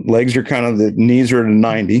 Legs are kind of, the knees are to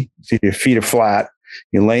 90. So your feet are flat.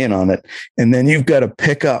 You're laying on it. And then you've got to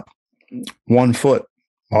pick up 1 foot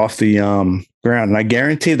off the ground. And I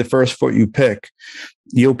guarantee the first foot you pick,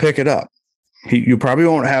 you'll pick it up. You probably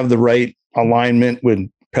won't have the right alignment with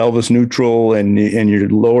pelvis neutral, and your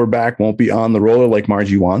lower back won't be on the roller like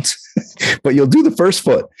Margie wants, but you'll do the first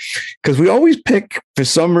foot. Because we always pick, for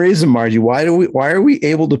some reason, Margie, why are we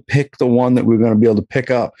able to pick the one that we're going to be able to pick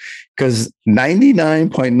up? Because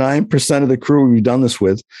 99.9% of the crew we've done this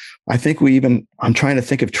with, I think I'm trying to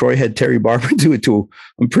think if Troy had Terry Barber do it too.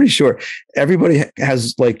 I'm pretty sure everybody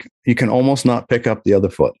has, like, you can almost not pick up the other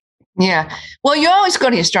foot. Yeah. Well, you always go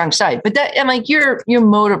to your strong side, but that, and like you're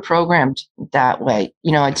motor programmed that way.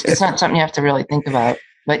 It's not something you have to really think about.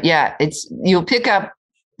 But yeah, you'll pick up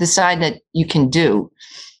the side that you can do.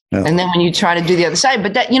 Yeah. And then when you try to do the other side,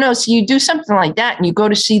 but that, so you do something like that and you go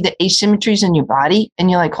to see the asymmetries in your body and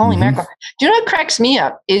you're like, holy mackerel. Do you know what cracks me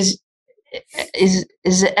up is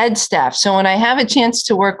the ed staff. So when I have a chance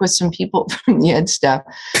to work with some people from the ed staff,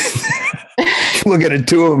 look at it,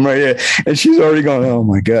 2 of them right here. And she's already going, oh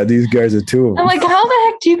my God, these guys are 2 of them. I'm like, how the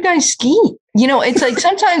heck do you guys ski? It's like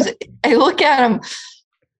sometimes I look at them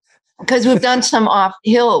because we've done some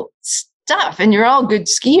off-hill stuff and you're all good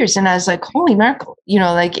skiers. And I was like, holy mackerel,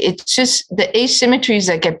 like it's just the asymmetries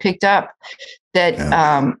that get picked up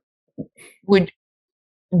that would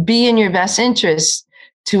be in your best interest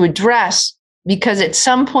to address, because at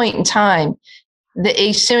some point in time, the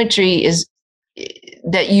asymmetry is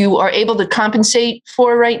that you are able to compensate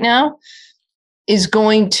for right now is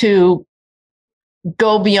going to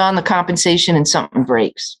go beyond the compensation and something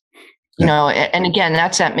breaks, and again,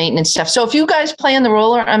 that's that maintenance stuff. So if you guys play on the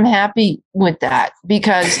roller, I'm happy with that,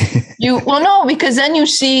 because because then you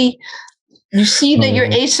see that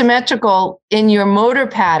you're asymmetrical in your motor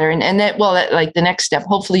pattern, and that like the next step,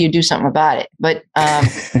 hopefully you do something about it. But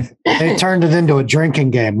they turned it into a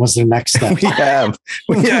drinking game was the next step.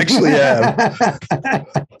 We actually have.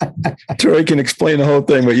 Troy can explain the whole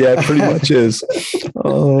thing, but yeah, it pretty much is.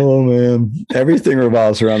 Oh man, everything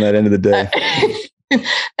revolves around that end of the day.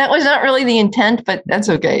 That was not really the intent, but that's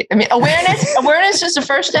okay. I mean, awareness is the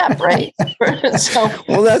first step, right?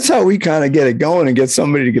 Well, that's how we kind of get it going and get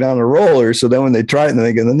somebody to get on a roller. So then when they try it,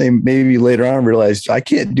 then they maybe later on realize I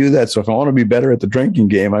can't do that. So if I want to be better at the drinking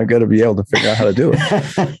game, I've got to be able to figure out how to do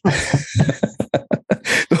it.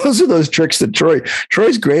 Those are those tricks that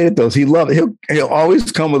Troy's great at those. He loves it. He'll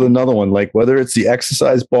always come with another one, like whether it's the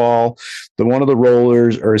exercise ball, one of the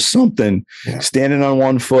rollers or something, standing on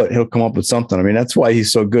 1 foot, he'll come up with something. I mean, that's why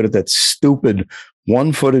he's so good at that stupid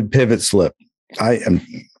 1-footed pivot slip.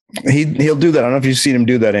 He'll do that. I don't know if you've seen him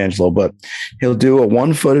do that, Angelo, but he'll do a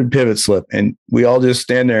 1-footed pivot slip and we all just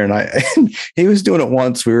stand there. And he was doing it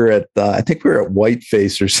once. We were at, I think we were at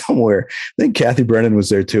Whiteface or somewhere. I think Kathy Brennan was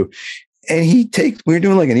there too. And we were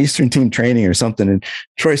doing like an Eastern team training or something. And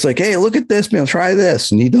Troy's like, hey, look at this, man, try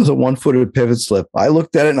this. And he does a 1-footed pivot slip. I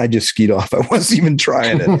looked at it and I just skied off. I wasn't even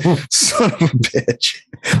trying it. Son of a bitch.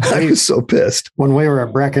 I was so pissed. When we were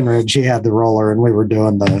at Breckenridge, he had the roller and we were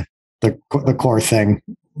doing the core thing,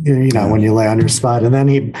 when you lay on your spot. And then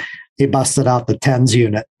he busted out the tens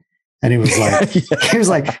unit and he was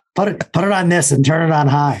like, put it on this and turn it on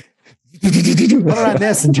high. Put it on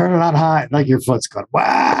this and turn it on high. Like your foot's going,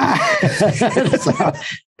 wow. So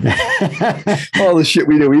All the shit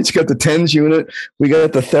we do. We each got the TENS unit. We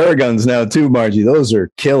got the Theraguns now too, Margie. Those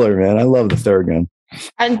are killer, man. I love the Theragun.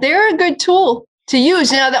 And they're a good tool to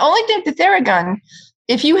use. Now, the only thing with the Theragun,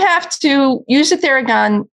 if you have to use a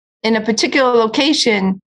Theragun in a particular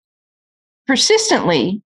location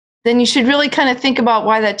persistently, then you should really kind of think about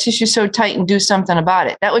why that tissue is so tight and do something about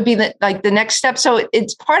it. That would be the next step. So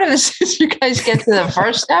it's part of this is you guys get to the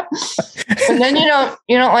first step, and then you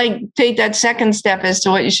don't like take that second step as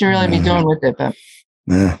to what you should really be doing with it. But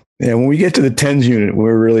yeah. When we get to the TENS unit,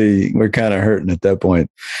 we're kind of hurting at that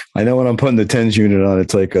point. I know when I'm putting the TENS unit on,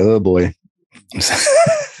 it's like, oh boy.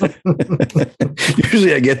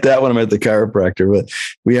 Usually I get that when I'm at the chiropractor, but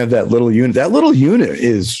we have that little unit. That little unit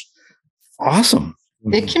is awesome.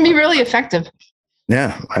 It can be really effective.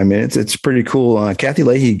 Yeah. I mean, it's pretty cool. Kathy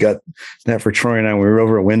Leahy got that for Troy and I. We were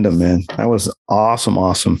over at Wyndham, man. That was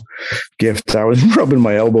awesome gift. I was rubbing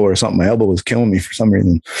my elbow or something. My elbow was killing me for some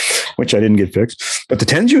reason, which I didn't get fixed. But the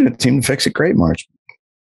TENS unit seemed to fix it great, Marge.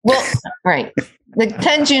 Well, right. The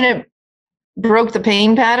TENS unit broke the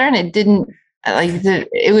pain pattern. It didn't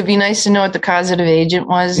it would be nice to know what the causative agent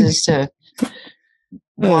was as to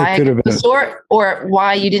why it got sore, or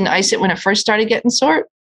why you didn't ice it when it first started getting sore,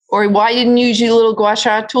 or why you didn't use your little gua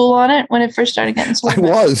sha tool on it when it first started getting sore. I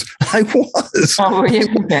was. Oh, were you?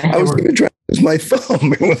 Okay. I was going to try to use my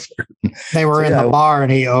thumb. They were in the bar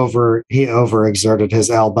and he overexerted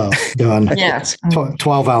his elbow doing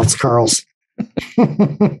 12-ounce curls.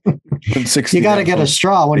 You got to get a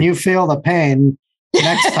straw when you feel the pain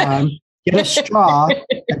next time. Get a straw.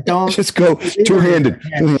 Don't just go two-handed.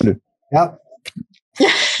 Yep.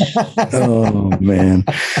 Oh man.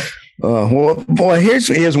 Well, boy,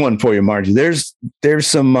 here's one for you, Margie. There's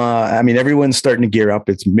some. I mean, everyone's starting to gear up.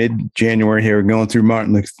 It's mid-January here, going through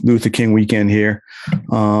Martin Luther King weekend here,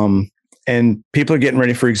 and people are getting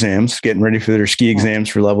ready for exams, getting ready for their ski exams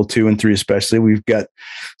for level 2 and 3, especially. We've got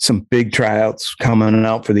some big tryouts coming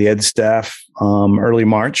out for the ed staff early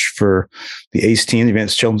March for the ACE team, the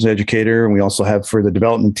Advanced Children's Educator, and we also have for the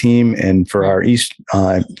development team and for our East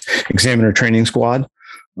examiner training squad.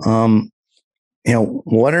 I'm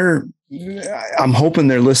hoping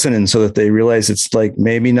they're listening so that they realize it's like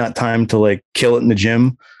maybe not time to like kill it in the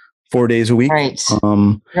gym 4 days a week. Right.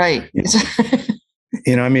 Right.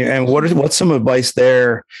 I mean, and what's some advice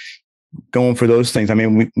there going for those things? I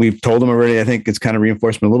mean, we've told them already. I think it's kind of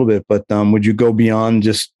reinforcement a little bit, but would you go beyond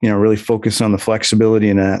just, really focus on the flexibility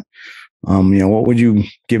in that? What would you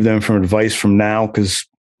give them from advice from now? Because,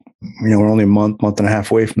 we're only a month and a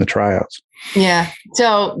half away from the tryouts. Yeah.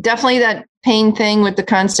 So definitely that pain thing with the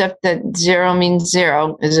concept that 0 means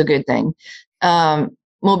 0 is a good thing.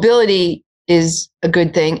 Mobility is a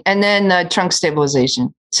good thing. And then the trunk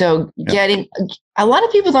stabilization. So getting a lot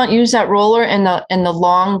of people don't use that roller in the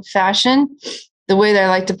long fashion, the way they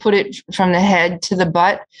like to put it from the head to the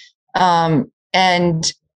butt, and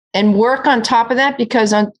work on top of that,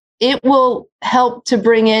 because it will help to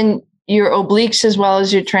bring in your obliques as well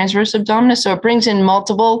as your transverse abdominis. So it brings in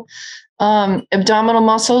multiple abdominal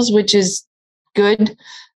muscles, which is good.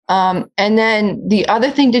 And then the other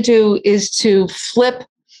thing to do is to flip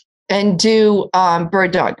and do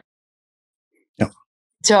bird dog.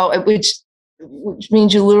 So, which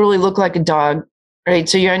means you literally look like a dog, right?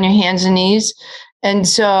 So you're on your hands and knees. And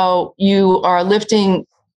so you are lifting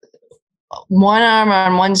one arm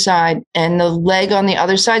on one side and the leg on the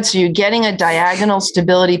other side. So you're getting a diagonal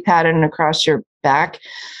stability pattern across your back.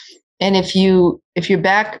 And if your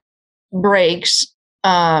back breaks,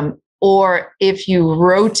 or if you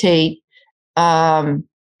rotate, then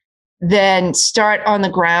start on the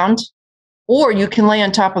ground, or you can lay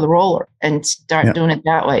on top of the roller and start doing it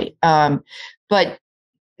that way. But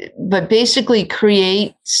basically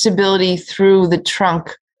create stability through the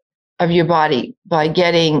trunk of your body by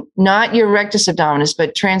getting not your rectus abdominis,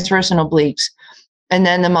 but transverse and obliques. And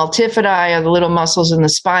then the multifidi are the little muscles in the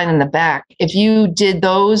spine and the back. If you did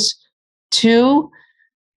those 2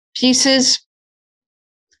 pieces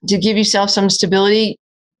to give yourself some stability,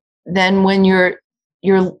 then when you're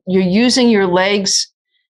using your legs,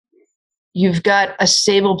 you've got a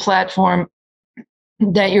stable platform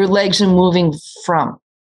that your legs are moving from.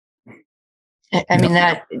 I mean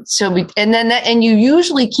that. So and you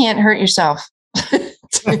usually can't hurt yourself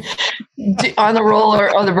on the roller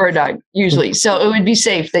or the bird dog usually. So it would be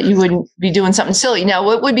safe that you wouldn't be doing something silly. Now,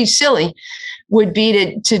 what would be silly would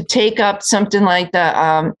be to take up something like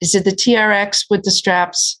the is it the TRX with the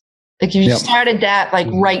straps? Like if you started that like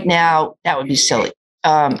right now, that would be silly.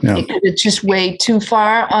 It's just way too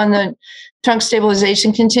far on the trunk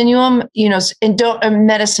stabilization continuum, and don't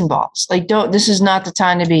medicine balls. This is not the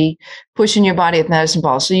time to be pushing your body with medicine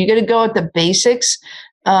balls. So you got to go at the basics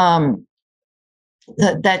that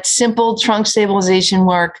simple trunk stabilization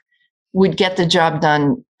work would get the job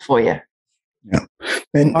done for you. Yeah.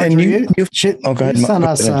 And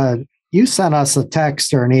you sent us a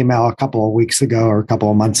text or an email a couple of weeks ago or a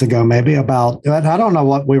couple of months ago, maybe about, I don't know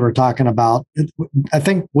what we were talking about. I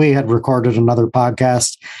think we had recorded another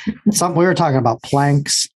podcast. We were talking about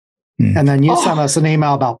planks, and then you sent us an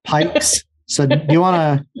email about pikes. So do you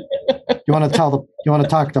want to talk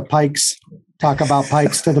about pikes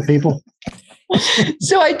to the people?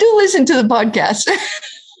 So I do listen to the podcast.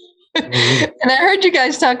 And I heard you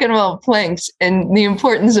guys talking about planks and the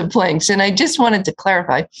importance of planks. And I just wanted to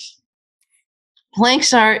clarify.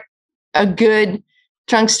 Planks are a good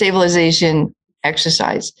trunk stabilization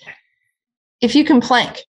exercise if you can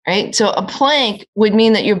plank, right? So a plank would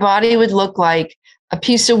mean that your body would look like a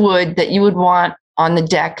piece of wood that you would want on the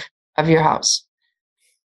deck of your house,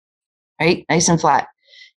 right? Nice and flat.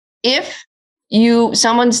 If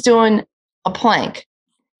someone's doing a plank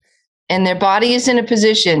and their body is in a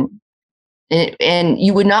position and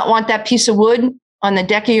you would not want that piece of wood on the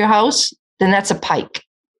deck of your house, then that's a pike.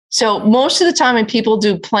 So most of the time when people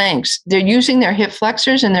do planks, they're using their hip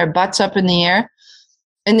flexors and their butts up in the air,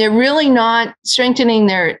 and they're really not strengthening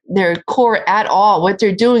their core at all. What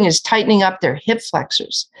they're doing is tightening up their hip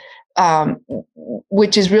flexors,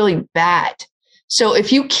 which is really bad. So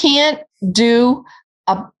if you can't do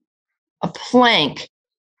a plank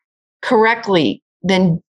correctly,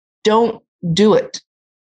 then don't do it.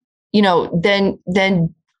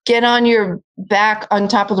 Then get on your back on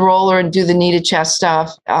top of the roller and do the knee to chest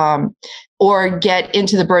stuff, or get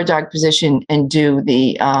into the bird dog position and do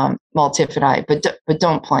the multifidi, but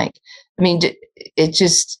don't plank. I mean,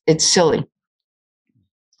 it's silly.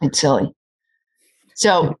 It's silly.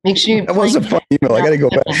 So make sure you. That was a fun email. I got to go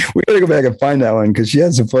back. We got to go back and find that one because she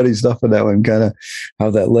had some funny stuff in that one. Kind of how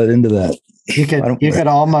that led into that. You could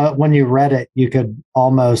almost, when you read it, you could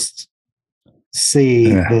almost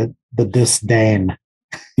see the disdain.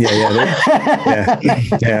 Yeah.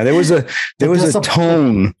 There was a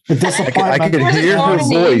tone. I could hear her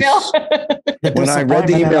voice. When I read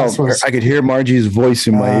the email, I could hear Margie's voice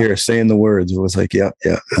in my ear saying the words. It was like, yeah.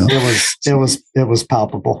 It was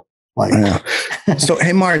palpable. Like, so,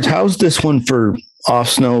 hey, Marge, how's this one for off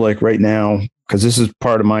snow? Like right now, because this is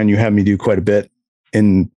part of mine. You have me do quite a bit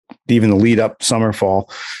in even the lead up summer, fall.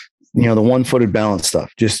 The 1-footed balance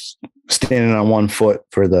stuff, just standing on one foot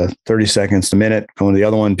for the 30 seconds, a minute, going to the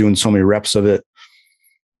other one, doing so many reps of it.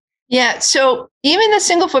 Yeah. So even the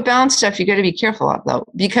single foot balance stuff, you got to be careful of though,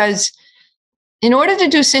 because in order to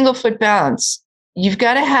do single foot balance, you've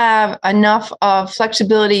got to have enough of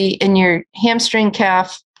flexibility in your hamstring,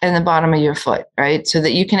 calf, and the bottom of your foot, right? So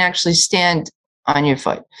that you can actually stand on your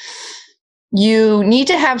foot. You need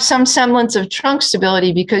to have some semblance of trunk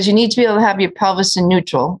stability because you need to be able to have your pelvis in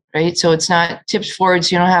neutral, right? So it's not tipped forward,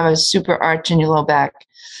 so you don't have a super arch in your low back.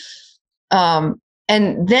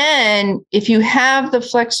 And then if you have the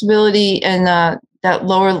flexibility in that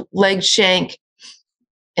lower leg shank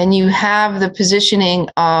and you have the positioning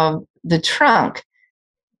of the trunk,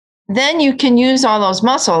 then you can use all those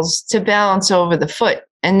muscles to balance over the foot.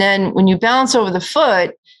 And then when you balance over the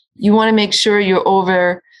foot, you want to make sure you're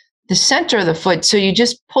over the center of the foot. So you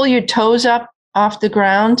just pull your toes up off the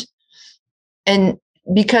ground. And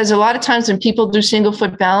because a lot of times when people do single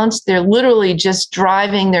foot balance, they're literally just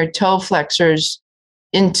driving their toe flexors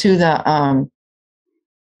into the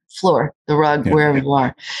floor, the rug, wherever you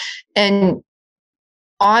are. And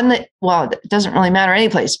it doesn't really matter any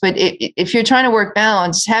place, but if you're trying to work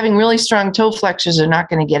balance, having really strong toe flexors are not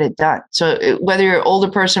going to get it done. So whether you're an older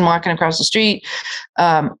person walking across the street,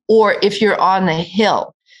 or if you're on the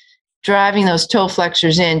hill, driving those toe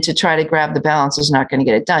flexors in to try to grab the balance is not going to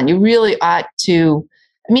get it done. You really ought to,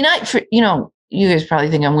 you guys probably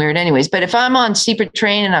think I'm weird anyways, but if I'm on steeper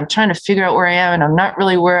terrain and I'm trying to figure out where I am and I'm not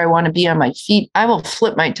really where I want to be on my feet, I will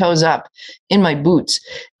flip my toes up in my boots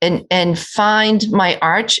and find my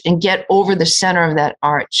arch and get over the center of that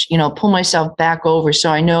arch, pull myself back over so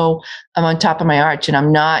I know I'm on top of my arch and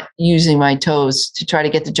I'm not using my toes to try to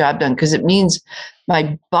get the job done, because it means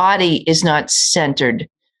my body is not centered.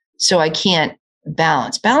 So I can't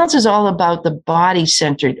balance. Balance is all about the body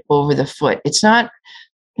centered over the foot. It's not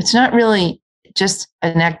really just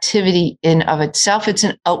an activity in of itself. It's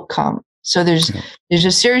an outcome. So there's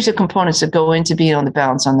a series of components that go into being on the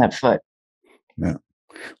balance on that foot. Yeah.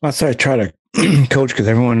 Well, so I try to coach because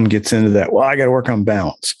everyone gets into that. Well, I got to work on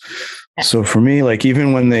balance. Yeah. So for me, like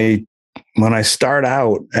even when they when I start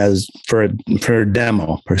out as for a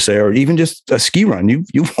demo per se, or even just a ski run,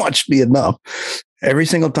 you've watched me enough. Every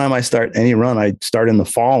single time I start any run, I start in the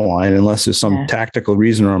fall line, unless there's some tactical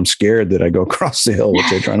reason or I'm scared that I go across the hill,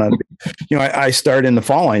 which I try not to be. I start in the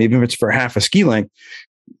fall line, even if it's for half a ski length.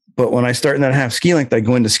 But when I start in that half ski length, I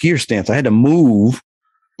go into skier stance. I had to move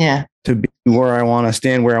to be where I want to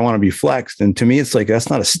stand, where I want to be flexed. And to me, it's like, that's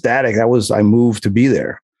not a static. I moved to be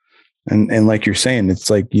there. And like you're saying,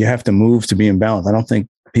 it's like you have to move to be in balance. I don't think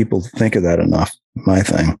people think of that enough. My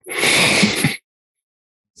thing.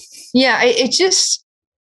 Yeah, it just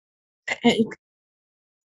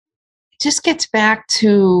gets back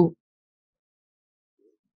to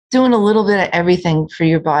doing a little bit of everything for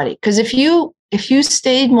your body. Because if you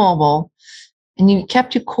stayed mobile and you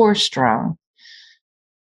kept your core strong,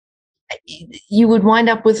 you would wind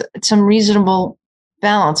up with some reasonable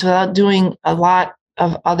balance without doing a lot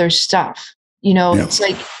of other stuff. It's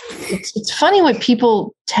like, it's funny what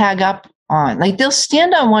people tag up on. Like, they'll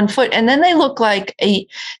stand on one foot and then they look like they're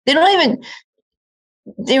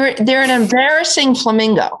an embarrassing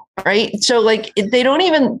flamingo, right? So like, they're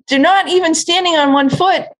not even standing on one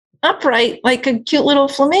foot upright like a cute little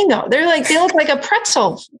flamingo. They look like a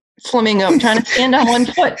pretzel flamingo trying to stand on one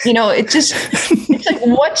foot. It's like,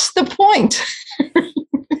 what's the point?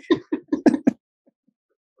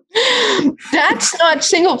 That's not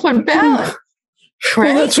single foot balance.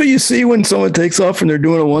 Right? Well, that's what you see when someone takes off and they're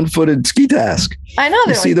doing a 1-footed ski task. I know.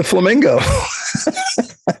 You see the flamingo.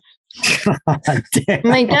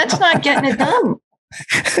 Like, that's not getting it done.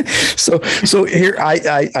 So here,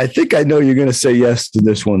 I think I know you're going to say yes to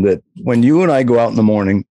this one, that when you and I go out in the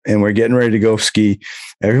morning and we're getting ready to go ski,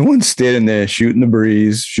 everyone's standing there shooting the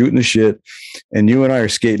breeze, shooting the shit, and you and I are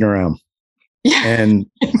skating around. Yeah. And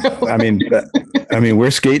I mean,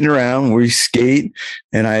 we're skating around, we skate,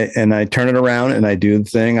 and I turn it around and I do the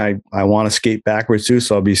thing. I want to skate backwards too.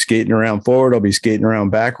 So I'll be skating around forward. I'll be skating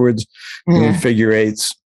around backwards, doing figure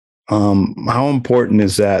eights. How important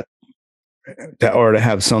is that or to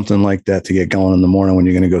have something like that to get going in the morning when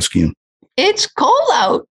you're going to go skiing? It's cold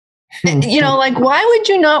out. Like, why would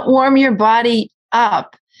you not warm your body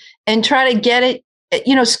up and try to get it?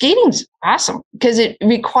 Skating's awesome because it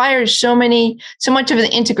requires so much of the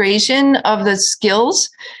integration of the skills.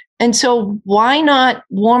 And so why not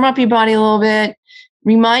warm up your body a little bit?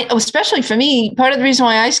 Especially for me, part of the reason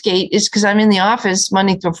why I skate is because I'm in the office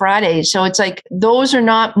Monday through Friday. So it's like, those are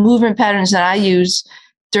not movement patterns that I use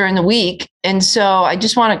during the week. And so I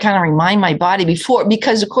just want to kind of remind my body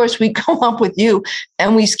because of course we go up with you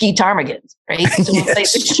and we ski ptarmigans, right? So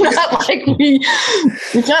yes. It's not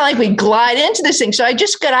like we glide into this thing. So I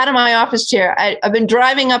just got out of my office chair. I've been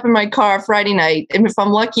driving up in my car Friday night. And if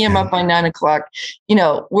I'm lucky, I'm up by 9:00.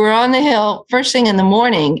 We're on the hill first thing in the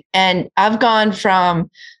morning. And I've gone from,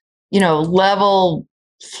 level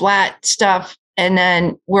flat stuff. And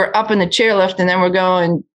then we're up in the chairlift and then we're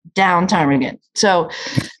going down ptarmigan. So,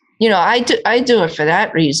 I do it for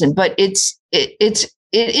that reason, but it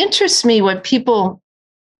interests me what people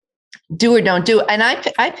do or don't do. And I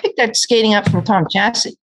picked that skating up from Tom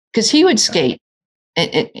Chassie because he would skate,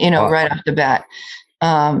 right off the bat.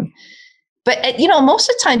 But most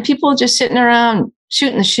of the time people are just sitting around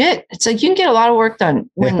shooting the shit. It's like, you can get a lot of work done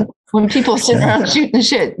when people sit around shooting the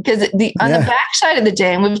shit, because on the backside of the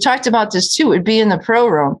day, and we've talked about this too, it'd be in the pro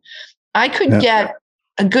room. I could get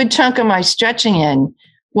a good chunk of my stretching in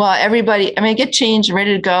while everybody, get changed,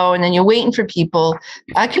 ready to go. And then you're waiting for people.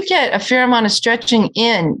 I could get a fair amount of stretching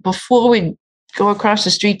in before we go across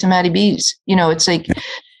the street to Matty B's. It's like,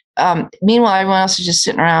 meanwhile, everyone else is just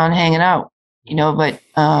sitting around hanging out, but.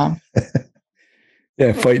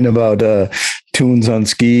 Fighting about tunes on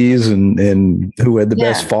skis and who had the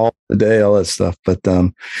best fall of the day, all that stuff. But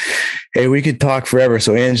hey, we could talk forever.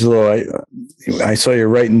 So Angelo, I saw you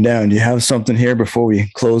writing down. Do you have something here before we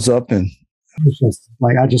close up? And I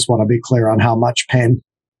just want to be clear on how much pain.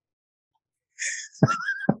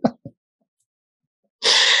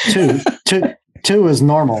 Two is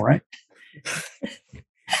normal, right?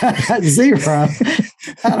 0.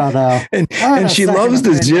 I don't know. And she loves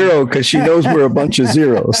the 0 because she knows we're a bunch of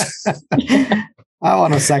zeros. I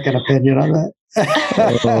want a second opinion on that.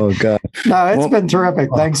 Oh God! No, it's been terrific.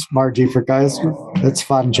 Thanks, Margie, for guys. It's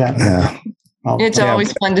fun chatting. Yeah. It's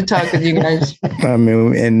always fun to talk with you guys.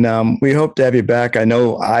 We hope to have you back. I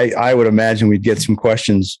know I would imagine we'd get some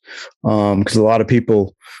questions because a lot of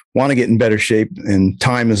people want to get in better shape, and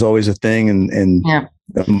time is always a thing, and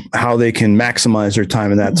how they can maximize their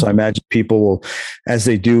time in that. So I imagine people will, as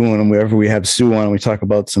they do whenever we have Sue on and we talk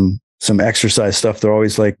about some exercise stuff, they're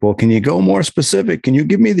always like, well, can you go more specific? Can you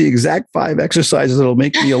give me the exact 5 exercises that'll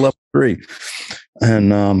make me a level 3.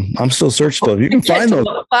 And I'm still searching. So if you can find those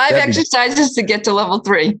 5 exercises to get to level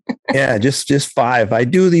 3. Yeah, just 5. I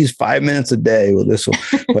do these 5 minutes a day with this one.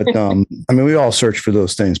 But I mean, we all search for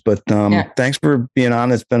those things. But thanks for being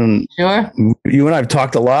on. It's been sure. You and I have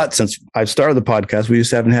talked a lot since I've started the podcast. We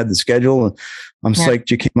just haven't had the schedule, and I'm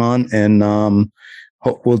psyched you came on. And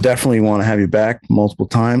we'll definitely want to have you back multiple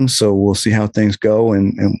times. So we'll see how things go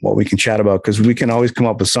and what we can chat about, because we can always come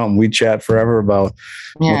up with something. We chat forever about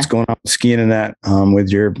what's going on with skiing and that, with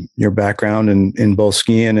your background in both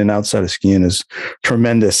skiing and outside of skiing is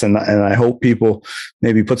tremendous. And I hope people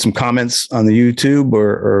maybe put some comments on the YouTube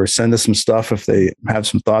or send us some stuff if they have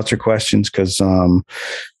some thoughts or questions, because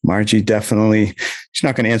Margie definitely, she's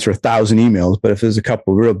not going to answer 1,000 emails, but if there's a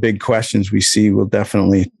couple of real big questions we see, we'll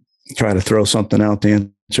definitely try to throw something out to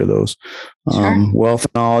answer those. Sure. Wealth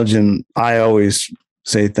of knowledge. And I always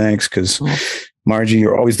say thanks, because Margie,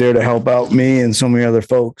 you're always there to help out me and so many other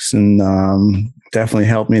folks, and definitely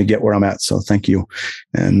helped me to get where I'm at. So thank you.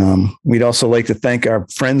 And we'd also like to thank our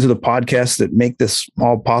friends of the podcast that make this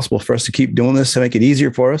all possible for us to keep doing this, to make it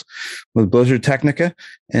easier for us, with Blizzard Technica,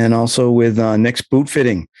 and also with Nick's Boot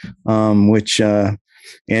Fitting, which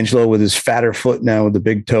Angelo, with his fatter foot now with the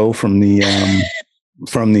big toe from the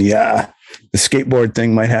skateboard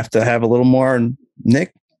thing, might have to have a little more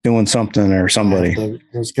Nick doing something, or somebody. I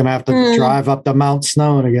was going to have to drive up to Mount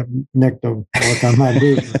Snow to get Nick to work on my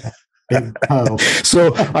boot. Big toe.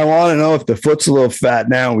 So I want to know, if the foot's a little fat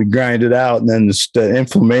now, we grind it out, and then the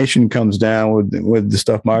inflammation comes down with the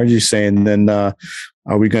stuff Margie's saying, then are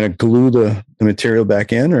we going to glue the material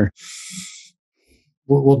back in, or?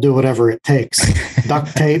 We'll do whatever it takes.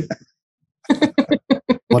 Duct tape.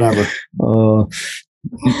 Whatever.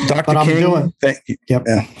 Dr. But I'm King, thank you. Yep.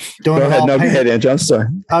 Yeah. Doing Go ahead. No, go ahead, Andrew. I'm sorry.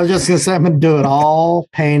 I was just going to say, I'm going to do it all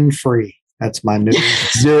pain-free. That's my new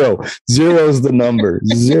 0. 0 is the number.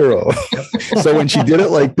 0. So when she did it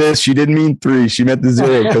like this, she didn't mean 3. She meant the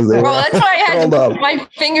 0, because well, that's why I had to put my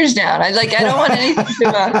fingers down. I don't want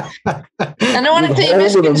anything to. I don't want to be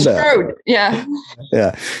misconstrued. Yeah.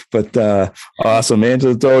 Yeah. But awesome,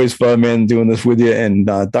 Angela. It's always fun, man, doing this with you. And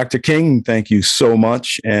Dr. King, thank you so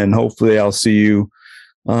much. And hopefully I'll see you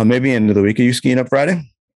maybe end of the week. Are you skiing up Friday?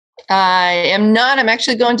 I am not. I'm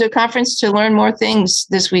actually going to a conference to learn more things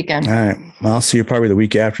this weekend. All right. I'll see you probably the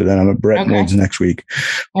week after that. I'm at Brentwood's next week.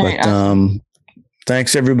 But awesome.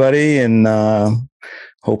 Thanks, everybody. And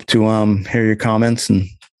hope to hear your comments and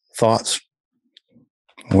thoughts.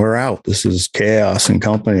 We're out. This is Chaos and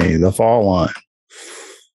Company, the Fall Line.